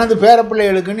 எனது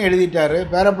பேரப்பிள்ளைகளுக்குன்னு எழுதிட்டார்.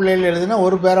 பேரப்பிள்ளைகள் எழுதுனா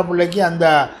ஒரு பேரப்பிள்ளைக்கு அந்த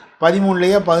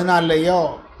 13லேயோ 14லேயோ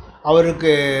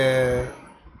அவருக்கு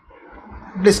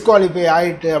டிஸ்குவாலிஃபை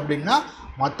ஆகிட்டு அப்படின்னா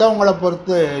மற்றவங்களை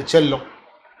பொறுத்து செல்லும்.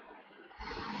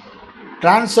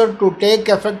 Transfer to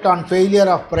take effect on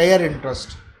failure of prior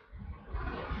interest.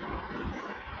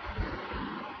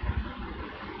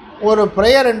 ஒரு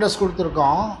ப்ரேயர் இன்ட்ரெஸ்ட்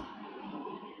கொடுத்துருக்கோம்.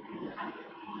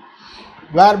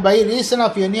 வேர் by reason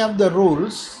of any of the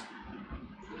rules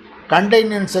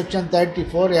contained in section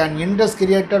 34 an interest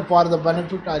created for the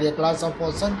benefit or a class of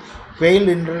person failed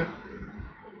in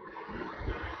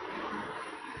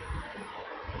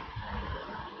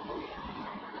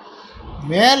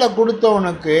மேலே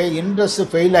கொடுத்தவனுக்கு interest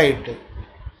fail ஆகிட்டு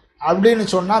அப்படின்னு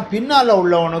சொன்னால் பின்னால்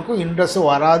உள்ளவனுக்கும் interest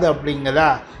வராது அப்படிங்கிறத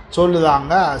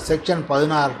சொல்லுதாங்க section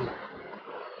 16.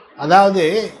 அதாவது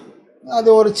அது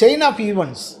ஒரு செயின் ஆஃப்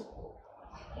ஈவெண்ட்ஸ்.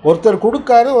 ஒருத்தர்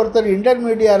கொடுக்காரு, ஒருத்தர்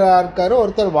இன்டர்மீடியராக இருக்கார்,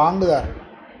 ஒருத்தர் வாங்குதார்.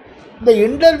 இந்த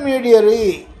இன்டர்மீடியரி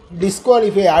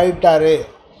டிஸ்குவாலிஃபை ஆகிட்டார்,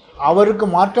 அவருக்கு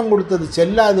மாற்றம் கொடுத்தது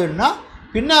செல்லாதுன்னா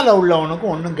பின்னால் உள்ளவனுக்கு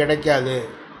ஒன்றும் கிடைக்காது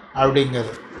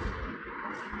அப்படிங்கிறது.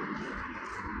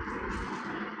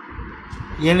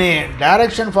 இனி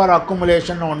டைரக்ஷன் ஃபார்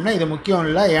அக்குமுலேஷன் ஒன்று, இது முக்கியம்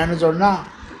இல்லை. ஏன்னு சொன்னால்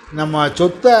நம்ம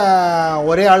சொத்தை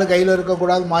ஒரே ஆள் கையில்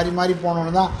இருக்கக்கூடாது, மாறி மாறி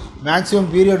போகணுன்னு தான்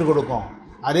மேக்ஸிமம் பீரியட் கொடுக்கும்.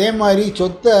 அதே மாதிரி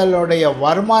சொத்துடைய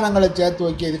வருமானங்களை சேர்த்து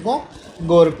வைக்கிறதுக்கும்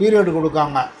இங்கே ஒரு பீரியட்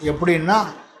கொடுக்காங்க. எப்படின்னா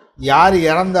யார்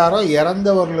இறந்தாரோ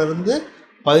இறந்தவர்லேருந்து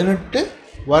 18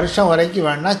 வருஷம் வரைக்கும்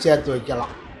வேணால் சேர்த்து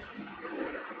வைக்கலாம்.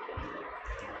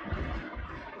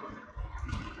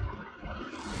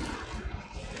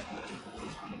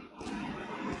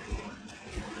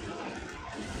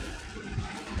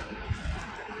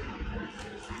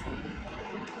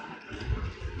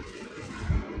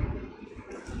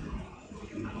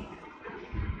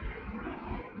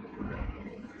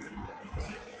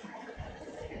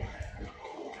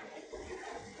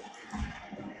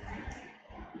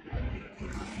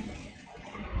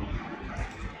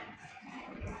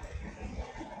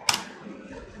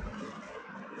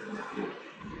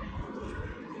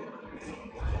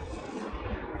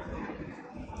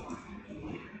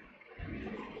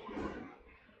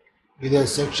 இது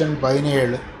செக்ஷன்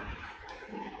 17.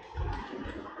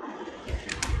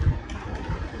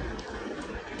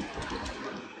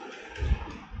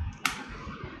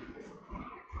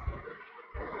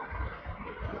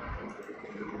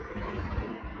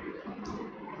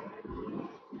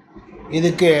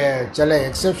 இதுக்கு சில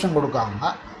எக்ஸெப்ஷன் கொடுக்காங்க.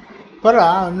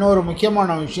 அப்புறம் இன்னொரு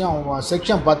முக்கியமான விஷயம்,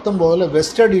 section 19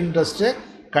 vested interest,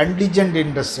 contingent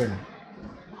interest.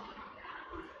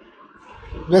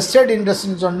 Vested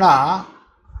இன்ட்ரெஸ்ட்னு சொன்னால்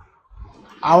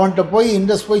அவன்கிட்ட போய்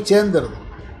இன்ட்ரெஸ்ட் போய் சேர்ந்துருது.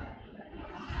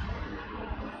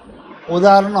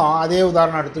 உதாரணம், அதே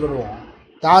உதாரணம் எடுத்துக்கிடுவோம்.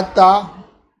 தாத்தா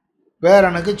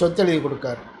பேரனுக்கு சொத்து எழுதி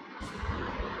கொடுக்காரு.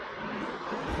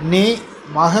 நீ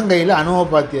மகன் கையில்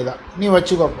அனுபவப்பாத்தியதா, நீ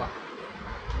வச்சுக்கோப்பா.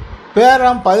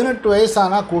 பேரன் 18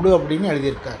 வயசானா கொடு அப்படின்னு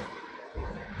எழுதியிருக்காரு.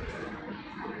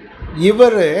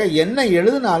 இவர் என்ன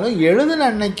எழுதினாலும் எழுதின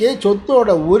அன்னைக்கே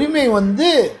சொத்தோட உரிமை வந்து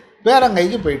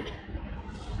பேரங்கைக்கு போயிட்டு,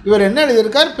 இவர் என்ன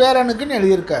எழுதியிருக்கார், பேரனுக்குன்னு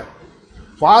எழுதியிருக்கார்.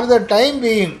 ஃபார் த டைம்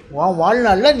பீயிங் உன்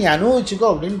வாழ்நாளில் நீ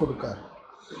அனுபவிச்சுக்கோ அப்படின்னு கொடுக்கார்.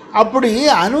 அப்படி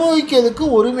அனுபவிக்கிறதுக்கு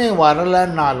உரிமை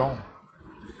வரலைன்னாலும்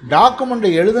டாக்குமெண்ட்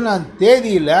எழுதின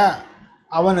தேதியில்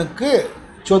அவனுக்கு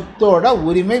சொத்தோட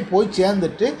உரிமை போய்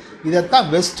சேர்ந்துட்டு, இதைத்தான்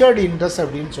வெஸ்டட் இன்ட்ரெஸ்ட்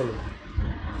அப்படின்னு சொல்லுவோம்.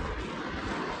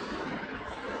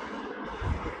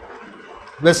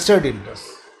 Vested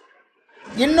interest.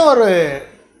 இன்னொரு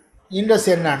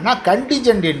இன்ட்ரெஸ்ட் என்னன்னா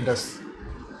கண்டிஜென்ட் இன்ட்ரெஸ்ட்.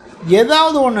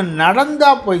 ஏதாவது ஒன்று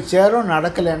நடந்தால் போய் சேரும்,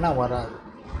 நடக்கலைன்னா வராது.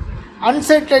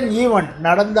 அன்சர்டன் ஈவெண்ட்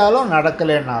நடந்தாலும்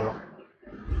நடக்கலைன்னாலும்,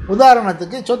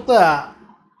 உதாரணத்துக்கு சொத்தை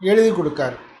எழுதி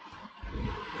கொடுக்காரு,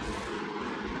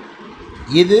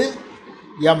 இது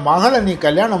என் மகளை நீ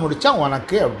கல்யாணம் முடித்தா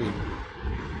உனக்கு அப்படின்னு.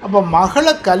 அப்போ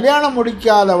மகளை கல்யாணம்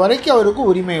முடிக்காத வரைக்கும் அவருக்கு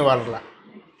உரிமை வரல.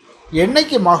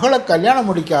 என்றைக்கு மகளை கல்யாணம்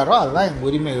முடிக்காரோ அதுதான் எங்கள்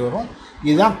உரிமை வரும்.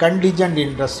 இதுதான் கண்டிஜென்ட்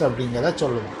இன்ட்ரெஸ்ட் அப்படிங்கிறத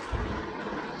சொல்லுவோம்.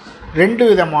 ரெண்டு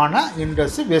விதமான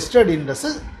இன்ட்ரெஸ்ட்டு. வெஸ்டட்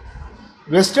இன்ட்ரெஸ்ட்டு,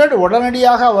 வெஸ்டட்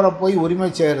உடனடியாக அவரை போய் உரிமை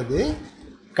சேருது.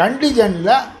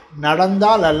 கண்டிஜென்ட்டில்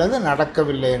நடந்தால் அல்லது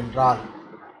நடக்கவில்லை என்றால்.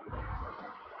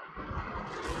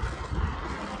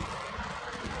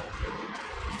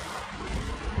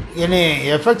 இனி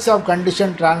எஃபெக்ட்ஸ் ஆஃப்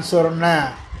கண்டிஷன் ட்ரான்ஸ்ஃபர்னு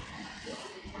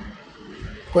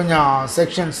கொஞ்சம்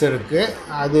செக்ஷன்ஸ் இருக்குது.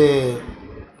 அது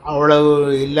அவ்வளவு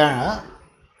இல்லை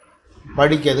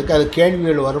படிக்கிறதுக்கு. அது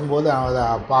கேள்விகள் வரும்போது அதை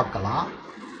பார்க்கலாம்.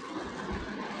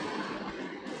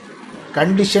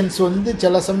 கண்டிஷன்ஸ் வந்து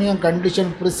சில சமயம்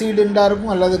கண்டிஷன் ப்ரிசீடண்டாக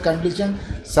இருக்கும் அல்லது கண்டிஷன்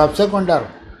சப்சக்வெண்ட்டாக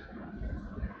இருக்கும்.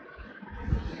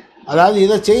 அதாவது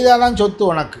இதை செய்தாதான் சொத்து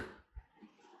உனக்கு.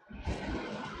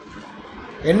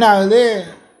 என்ன ஆகுது,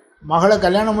 மகளை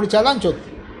கல்யாணம் முடித்தாதான் சொத்து.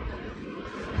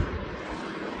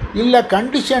 இல்லை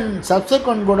கண்டிஷன்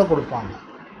சப்சக்வெண்ட் கூட கொடுப்பாங்க.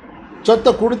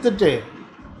 சொத்தை கொடுத்துட்டு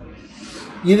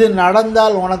இது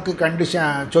நடந்தால் உனக்கு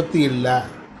கண்டிஷன் சொத்து இல்லை,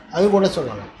 அது கூட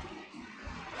சொல்லலாம்.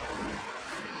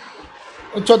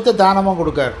 சொத்தை தானமாக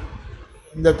கொடுக்காரு.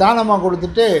 இந்த தானமாக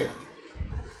கொடுத்துட்டு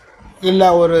இல்லை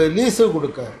ஒரு லீஸு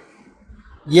கொடுக்காரு.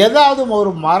 ஏதாவது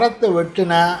ஒரு மரத்தை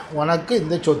வெட்டின உனக்கு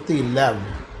இந்த சொத்து இல்லை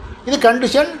அப்படின்னு. இது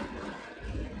கண்டிஷன்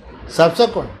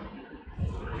சப்சக்வெண்ட்.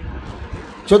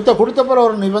 சொத்தை கொடுத்தப்பறம்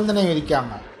ஒரு நிபந்தனை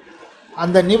விதிக்காங்க.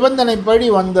 அந்த நிபந்தனைப்படி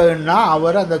வந்ததுன்னா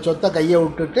அவர் அந்த சொத்தை கையை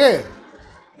விட்டுட்டு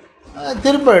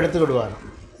திரும்ப எடுத்துக்கிடுவார்.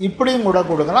 இப்படியும் கூட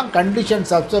கொடுக்கலாம். Condition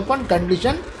சப்சக்வெண்ட்,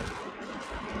 condition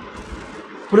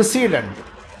ப்ரிசீடண்ட்.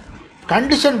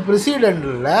 கண்டிஷன்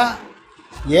ப்ரிசீடண்டில்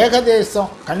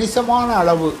ஏகதேசம் கணிசமான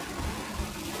அளவு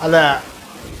அதை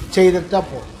செய்துட்டால்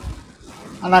போதும்.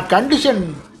 ஆனால் கண்டிஷன்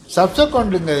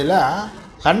சப்சக்வெண்ட்டுங்கிறதுல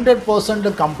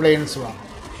 100% கம்ப்ளைண்ட்ஸ் வரும்.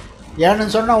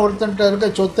 ஏன்னு சொன்னால் ஒருத்தன்ட்ட இருக்க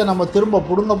சொத்தை நம்ம திரும்ப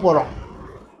பிடுங்க போகிறோம்.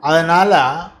 அதனால்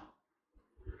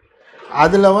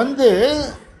அதில் வந்து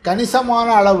கணிசமான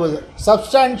அளவு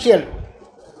சப்ஸ்டான்ஷியல்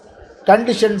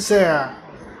கண்டிஷன்ஸு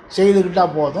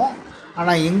செய்துக்கிட்டால் போதும்.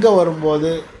 ஆனால் இங்கே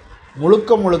வரும்போது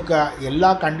முழுக்க முழுக்க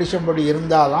எல்லா கண்டிஷன் படி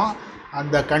இருந்தால் தான்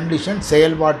அந்த கண்டிஷன்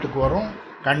செயல்பாட்டுக்கு வரும்.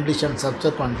 கண்டிஷன்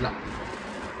சப்சக்வெண்ட்டில்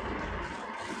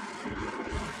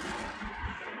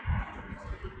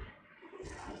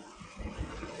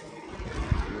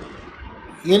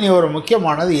இனி ஒரு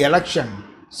முக்கியமானது எலெக்ஷன்.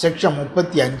 செக்ஷன்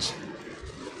 35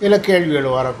 இதில்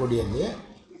கேள்விகள் வரக்கூடியது.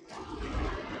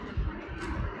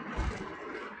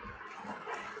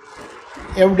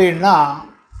 எப்படின்னா,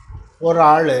 ஒரு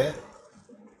ஆள்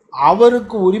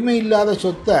அவருக்கு உரிமை இல்லாத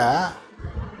சொத்தை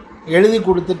எழுதி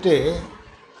கொடுத்துட்டு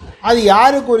அது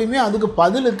யாருக்கு உரிமையோ அதுக்கு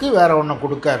பதிலுக்கு வேறு ஒன்று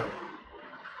கொடுக்காரு.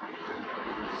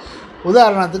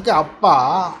 உதாரணத்துக்கு அப்பா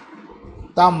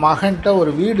தான் மகன்கிட்ட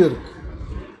ஒரு வீடு இருக்குது,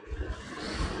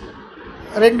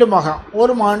 2 மகன்.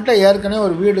 ஒரு மகன்கிட்ட ஏற்கனவே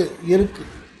ஒரு வீடு இருக்குது.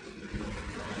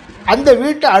 அந்த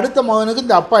வீட்டை அடுத்த மகனுக்கு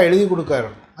இந்த அப்பா எழுதி கொடுக்காரு.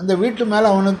 அந்த வீட்டு மேலே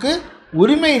அவனுக்கு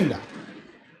உரிமை இல்லை.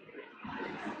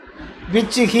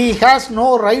 which he has no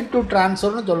right to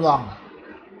transferன்னு சொல்லுவாங்க.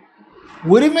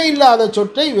 உரிமை இல்லாத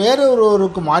சொத்தை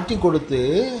வேறொருவருக்கு மாற்றி கொடுத்து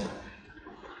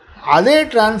அதே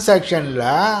டிரான்சாக்ஷனில்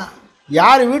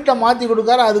யார் வீட்டை மாற்றி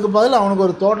கொடுக்காரோ அதுக்கு பதில் அவனுக்கு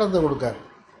ஒரு தோட்டத்தை கொடுக்காரு.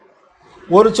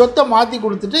 ஒரு சொத்தை மாற்றி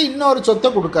கொடுத்துட்டு இன்னொரு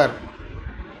சொத்தை கொடுக்காரு.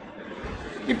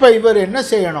 இப்போ இவர் என்ன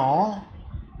செய்யணும்?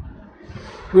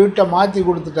 வீட்டை மாற்றி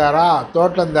கொடுத்துட்டாரா,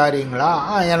 தோட்டம் தாரீங்களா,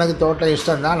 எனக்கு தோட்டம்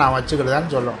இஷ்டம்தான் நான்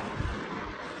வச்சுக்கிடுதான்னு சொல்லணும்.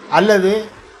 அல்லது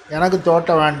எனக்கு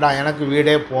தோட்டம் வேண்டாம், எனக்கு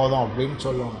வீடே போதும் அப்படின்னு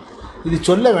சொல்லணும். இது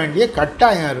சொல்ல வேண்டிய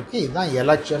கட்டாயம் இருக்குது. இதுதான்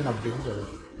எலெக்ஷன் அப்படின்னு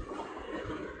சொல்லுது.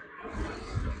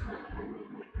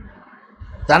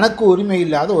 தனக்கு உரிமை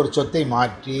இல்லாத ஒரு சொத்தை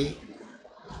மாற்றி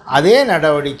அதே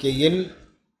நடவடிக்கையில்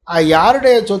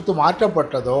யாருடைய சொத்து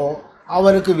மாற்றப்பட்டதோ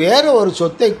அவருக்கு வேறு ஒரு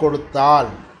சொத்தை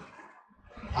கொடுத்தால்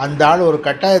அந்த ஆள் ஒரு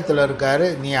கட்டாயத்தில் இருக்கார்,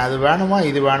 நீ அது வேணுமா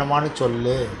இது வேணுமான்னு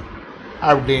சொல்லு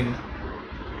அப்படின்னு.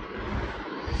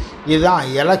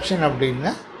 இதுதான் எலெக்ஷன்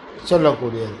அப்படின்னு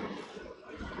சொல்லக்கூடியது.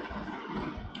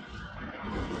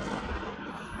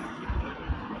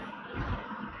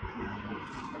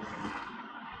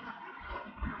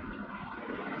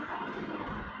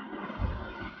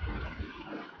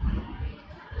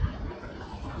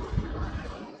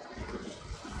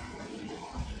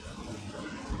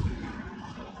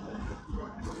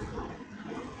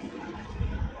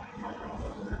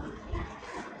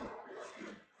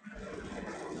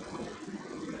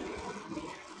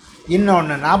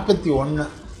 இன்னொன்று 41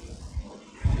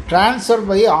 transfer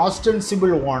by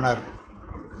ostensible owner.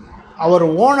 Our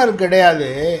owner கிடையாது,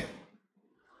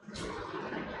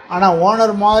 ஆனால்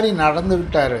ஓனர் மாதிரி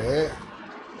நடந்துக்கிட்டார்.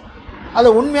 அது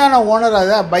உண்மையான ஓனர்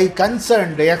அதை by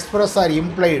concerned express R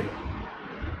implied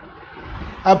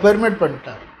அதை பெர்மிட்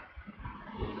பண்ணிட்டார்.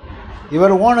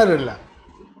 இவர் ஓனர் இல்லை,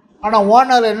 ஆனால்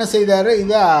ஓனர் என்ன செய்தார்,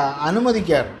 இதை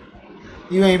அனுமதிக்கார்.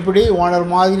 இவன் இப்படி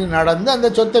ஓனர் மாதிரி நடந்து அந்த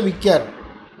சொத்தை விற்கார்.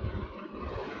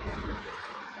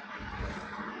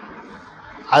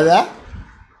 அதை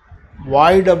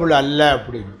வாய்டபுள் அல்ல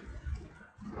அப்படின்னு.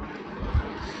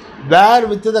 வேர்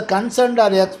with the consent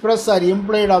R express R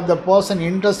implied of the person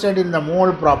interested in the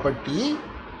மூவல் property,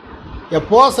 a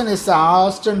person is the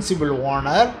ostensible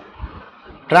owner,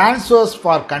 transfers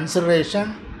for consideration,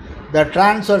 the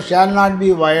transfer shall not be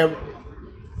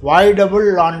voidable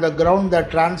on the ground that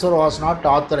transfer was not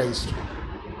authorized.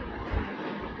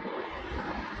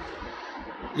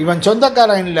 இவன்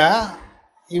சொந்தக்காரன் இல்லை,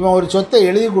 இவன் ஒரு சொத்தை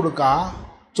எழுதி கொடுக்கான்,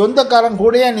 சொந்தக்காரன்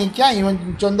கூடயே நிற்கான், இவன்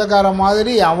சொந்தக்காரன்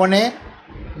மாதிரி அவனே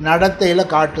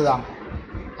நடத்தையில் காட்டுதாங்க,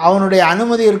 அவனுடைய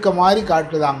அனுமதி இருக்க மாதிரி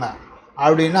காட்டுதாங்க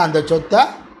அப்படின்னு அந்த சொத்தை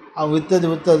அவன்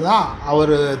விற்றது தான்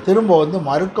அவர் திரும்ப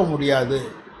மறுக்க முடியாது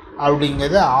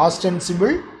அப்படிங்கிறத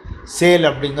ஆஸ்டென்சிபிள் சேல்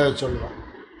அப்படிங்கிறத சொல்லுவோம்.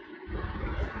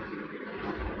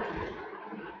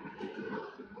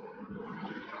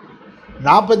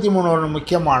 நாற்பத்தி மூணு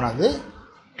முக்கியமானது,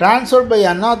 transferred by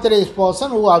unauthorized person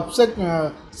who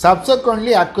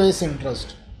subsequently acquires interest.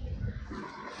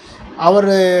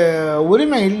 அவர்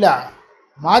உரிமை இல்லை,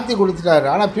 மாற்றி கொடுத்துட்டாரு,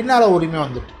 ஆனால் பின்னால் உரிமை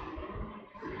வந்துட்டு.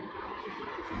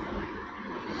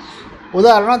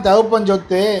 உதாரணம், தகப்பன்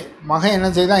சொத்து மகன் என்ன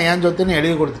செய்தான், என் சொத்துன்னு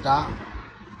எழுதி கொடுத்துட்டான்,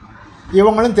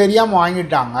 இவங்களும் தெரியாமல்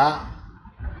வாங்கிட்டாங்க,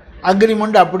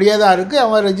 அக்ரிமெண்ட் அப்படியே தான் இருக்குது,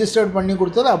 அவன் ரெஜிஸ்டர்ட் பண்ணி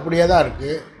கொடுத்தது அப்படியே தான்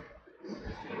இருக்குது,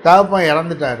 தகப்பன்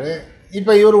இறந்துட்டார்,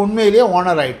 இப்போ இவர் உண்மையிலேயே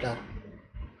ஓனர் ஆகிட்டார்.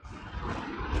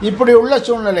 இப்படி உள்ள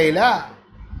சூழ்நிலையில்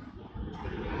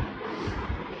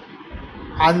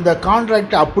அந்த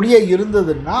கான்ட்ராக்ட் அப்படியே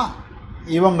இருந்ததுன்னா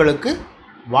இவங்களுக்கு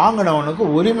வாங்கினவனுக்கு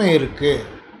உரிமை இருக்குது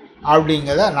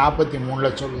அப்படிங்கிறத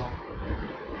 43 சொல்லுவோம்.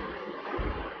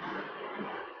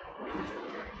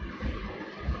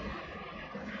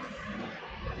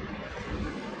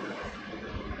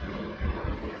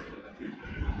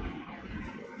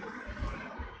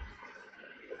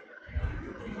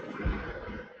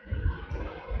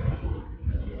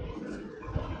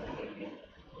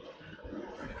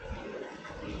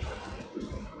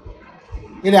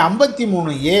 இது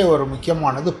 53A ஒரு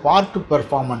முக்கியமானது, பார்ட்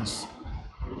பெர்ஃபார்மன்ஸ்.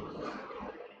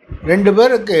 ரெண்டு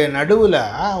பேருக்கு நடுவில்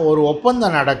ஒரு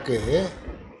ஒப்பந்தம் நடக்கு,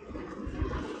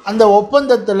 அந்த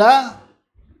ஒப்பந்தத்தில்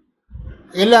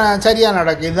எல்லாம் சரியாக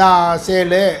நடக்கு, இதுதான்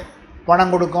சேலு,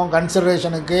 பணம் கொடுக்கும்,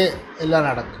 கன்சிடரேஷனுக்கு எல்லாம்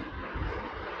நடக்கும்.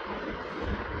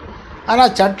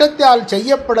 ஆனால் சட்டத்தால்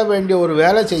செய்யப்பட வேண்டிய ஒரு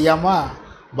வேலை செய்யாமல்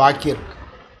பாக்கி இருக்கு.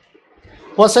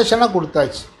 பொசஷனை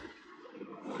கொடுத்தாச்சு,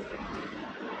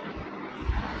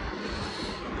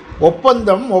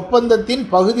 ஒப்பந்தத்தின்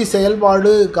பகுதி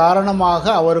செயல்பாடு காரணமாக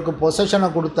அவருக்கு பொசஷனை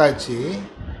கொடுத்தாச்சு,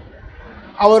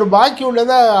 அவர் பாக்கி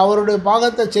உள்ளதை அவருடைய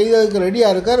பாகத்தை செய்ததுக்கு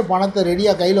ரெடியாக இருக்கார், பணத்தை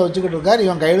ரெடியாக கையில் வச்சுக்கிட்டு இருக்கார்,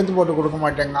 இவன் கையெழுத்து போட்டு கொடுக்க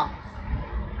மாட்டேங்கான்.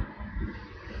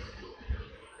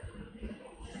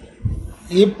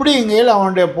 இப்படிங்கையில்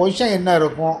அவனுடைய பொசிஷன் என்ன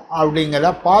இருக்கும்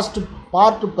அப்படிங்கிறத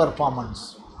பார்ட் பெர்ஃபார்மன்ஸ்.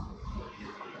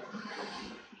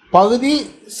 பகுதி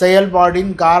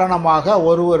செயல்பாடின் காரணமாக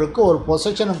ஒருவருக்கு ஒரு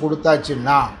பொசிஷனை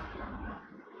கொடுத்தாச்சுன்னா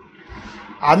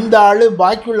அந்த ஆள்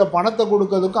பாக்கி உள்ள பணத்தை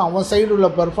கொடுக்கறதுக்கும் அவன் சைடு உள்ள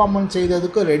பெர்ஃபார்மன்ஸ்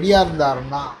செய்ததுக்கும் ரெடியாக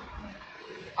இருந்தாருன்னா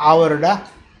அவரோட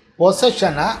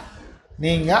பொசஷனை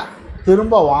நீங்கள்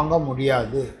திரும்ப வாங்க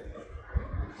முடியாது.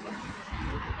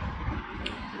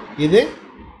 இது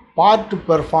பார்ட்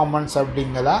பெர்ஃபார்மன்ஸ்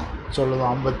அப்படிங்கிறத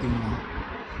சொல்லுவோம். 53.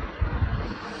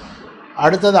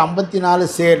 அடுத்தது 54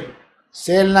 சேல்.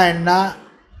 சேல்னா என்ன?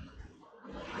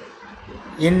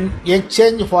 இன்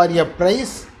exchange for a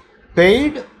price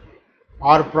paid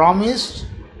R promised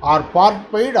are part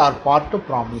paid are part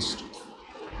promised.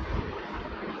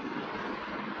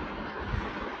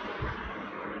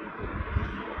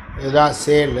 இதுதான்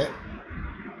சேலு.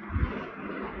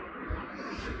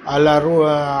 அதில்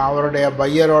அவருடைய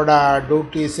பையரோட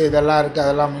டியூட்டிஸ் இதெல்லாம் இருக்குது,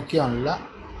 அதெல்லாம் முக்கியம் இல்லை.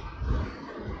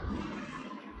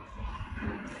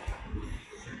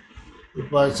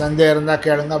 இப்போ சந்தேகம் இருந்தால்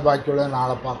கேளுங்க, பாக்கி உள்ள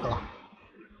நாளை பார்க்கலாம்.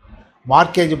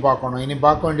 மார்க்கேஜ் பார்க்கணும். இனி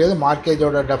பார்க்க வேண்டியது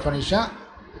மார்க்கேஜோட definition,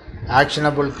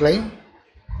 actionable claim,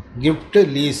 gift,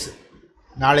 lease.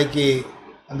 நாளைக்கு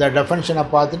அந்த டெஃபனிஷனை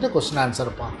பார்த்துட்டு கொஸ்டின்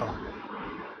ஆன்சரை பார்க்கலாம்.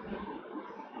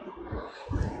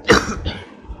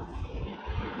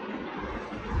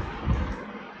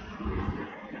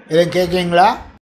 இதை கேட்குறீங்களா?